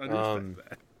mind. I respect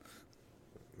that.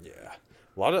 Yeah,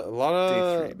 a lot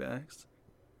of Day 3 backs.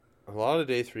 A lot of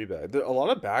day 3 backs. There are a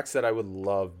lot of backs that I would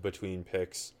love between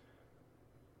picks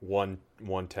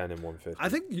 110 and 150. I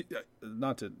think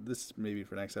not to this maybe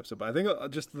for next episode, but I think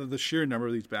just the sheer number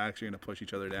of these backs are going to push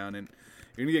each other down, and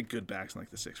you're going to get good backs in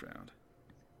like the 6th round.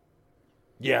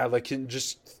 Yeah, like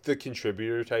just the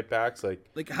contributor type backs, like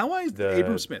Like how high is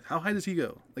Abram Smith? How high does he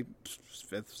go? Like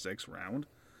 5th, 6th round?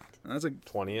 And that's like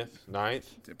 20th,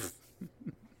 9th.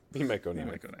 He might go he 9th.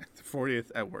 might go 9th,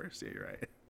 40th at worst. Yeah, you're right.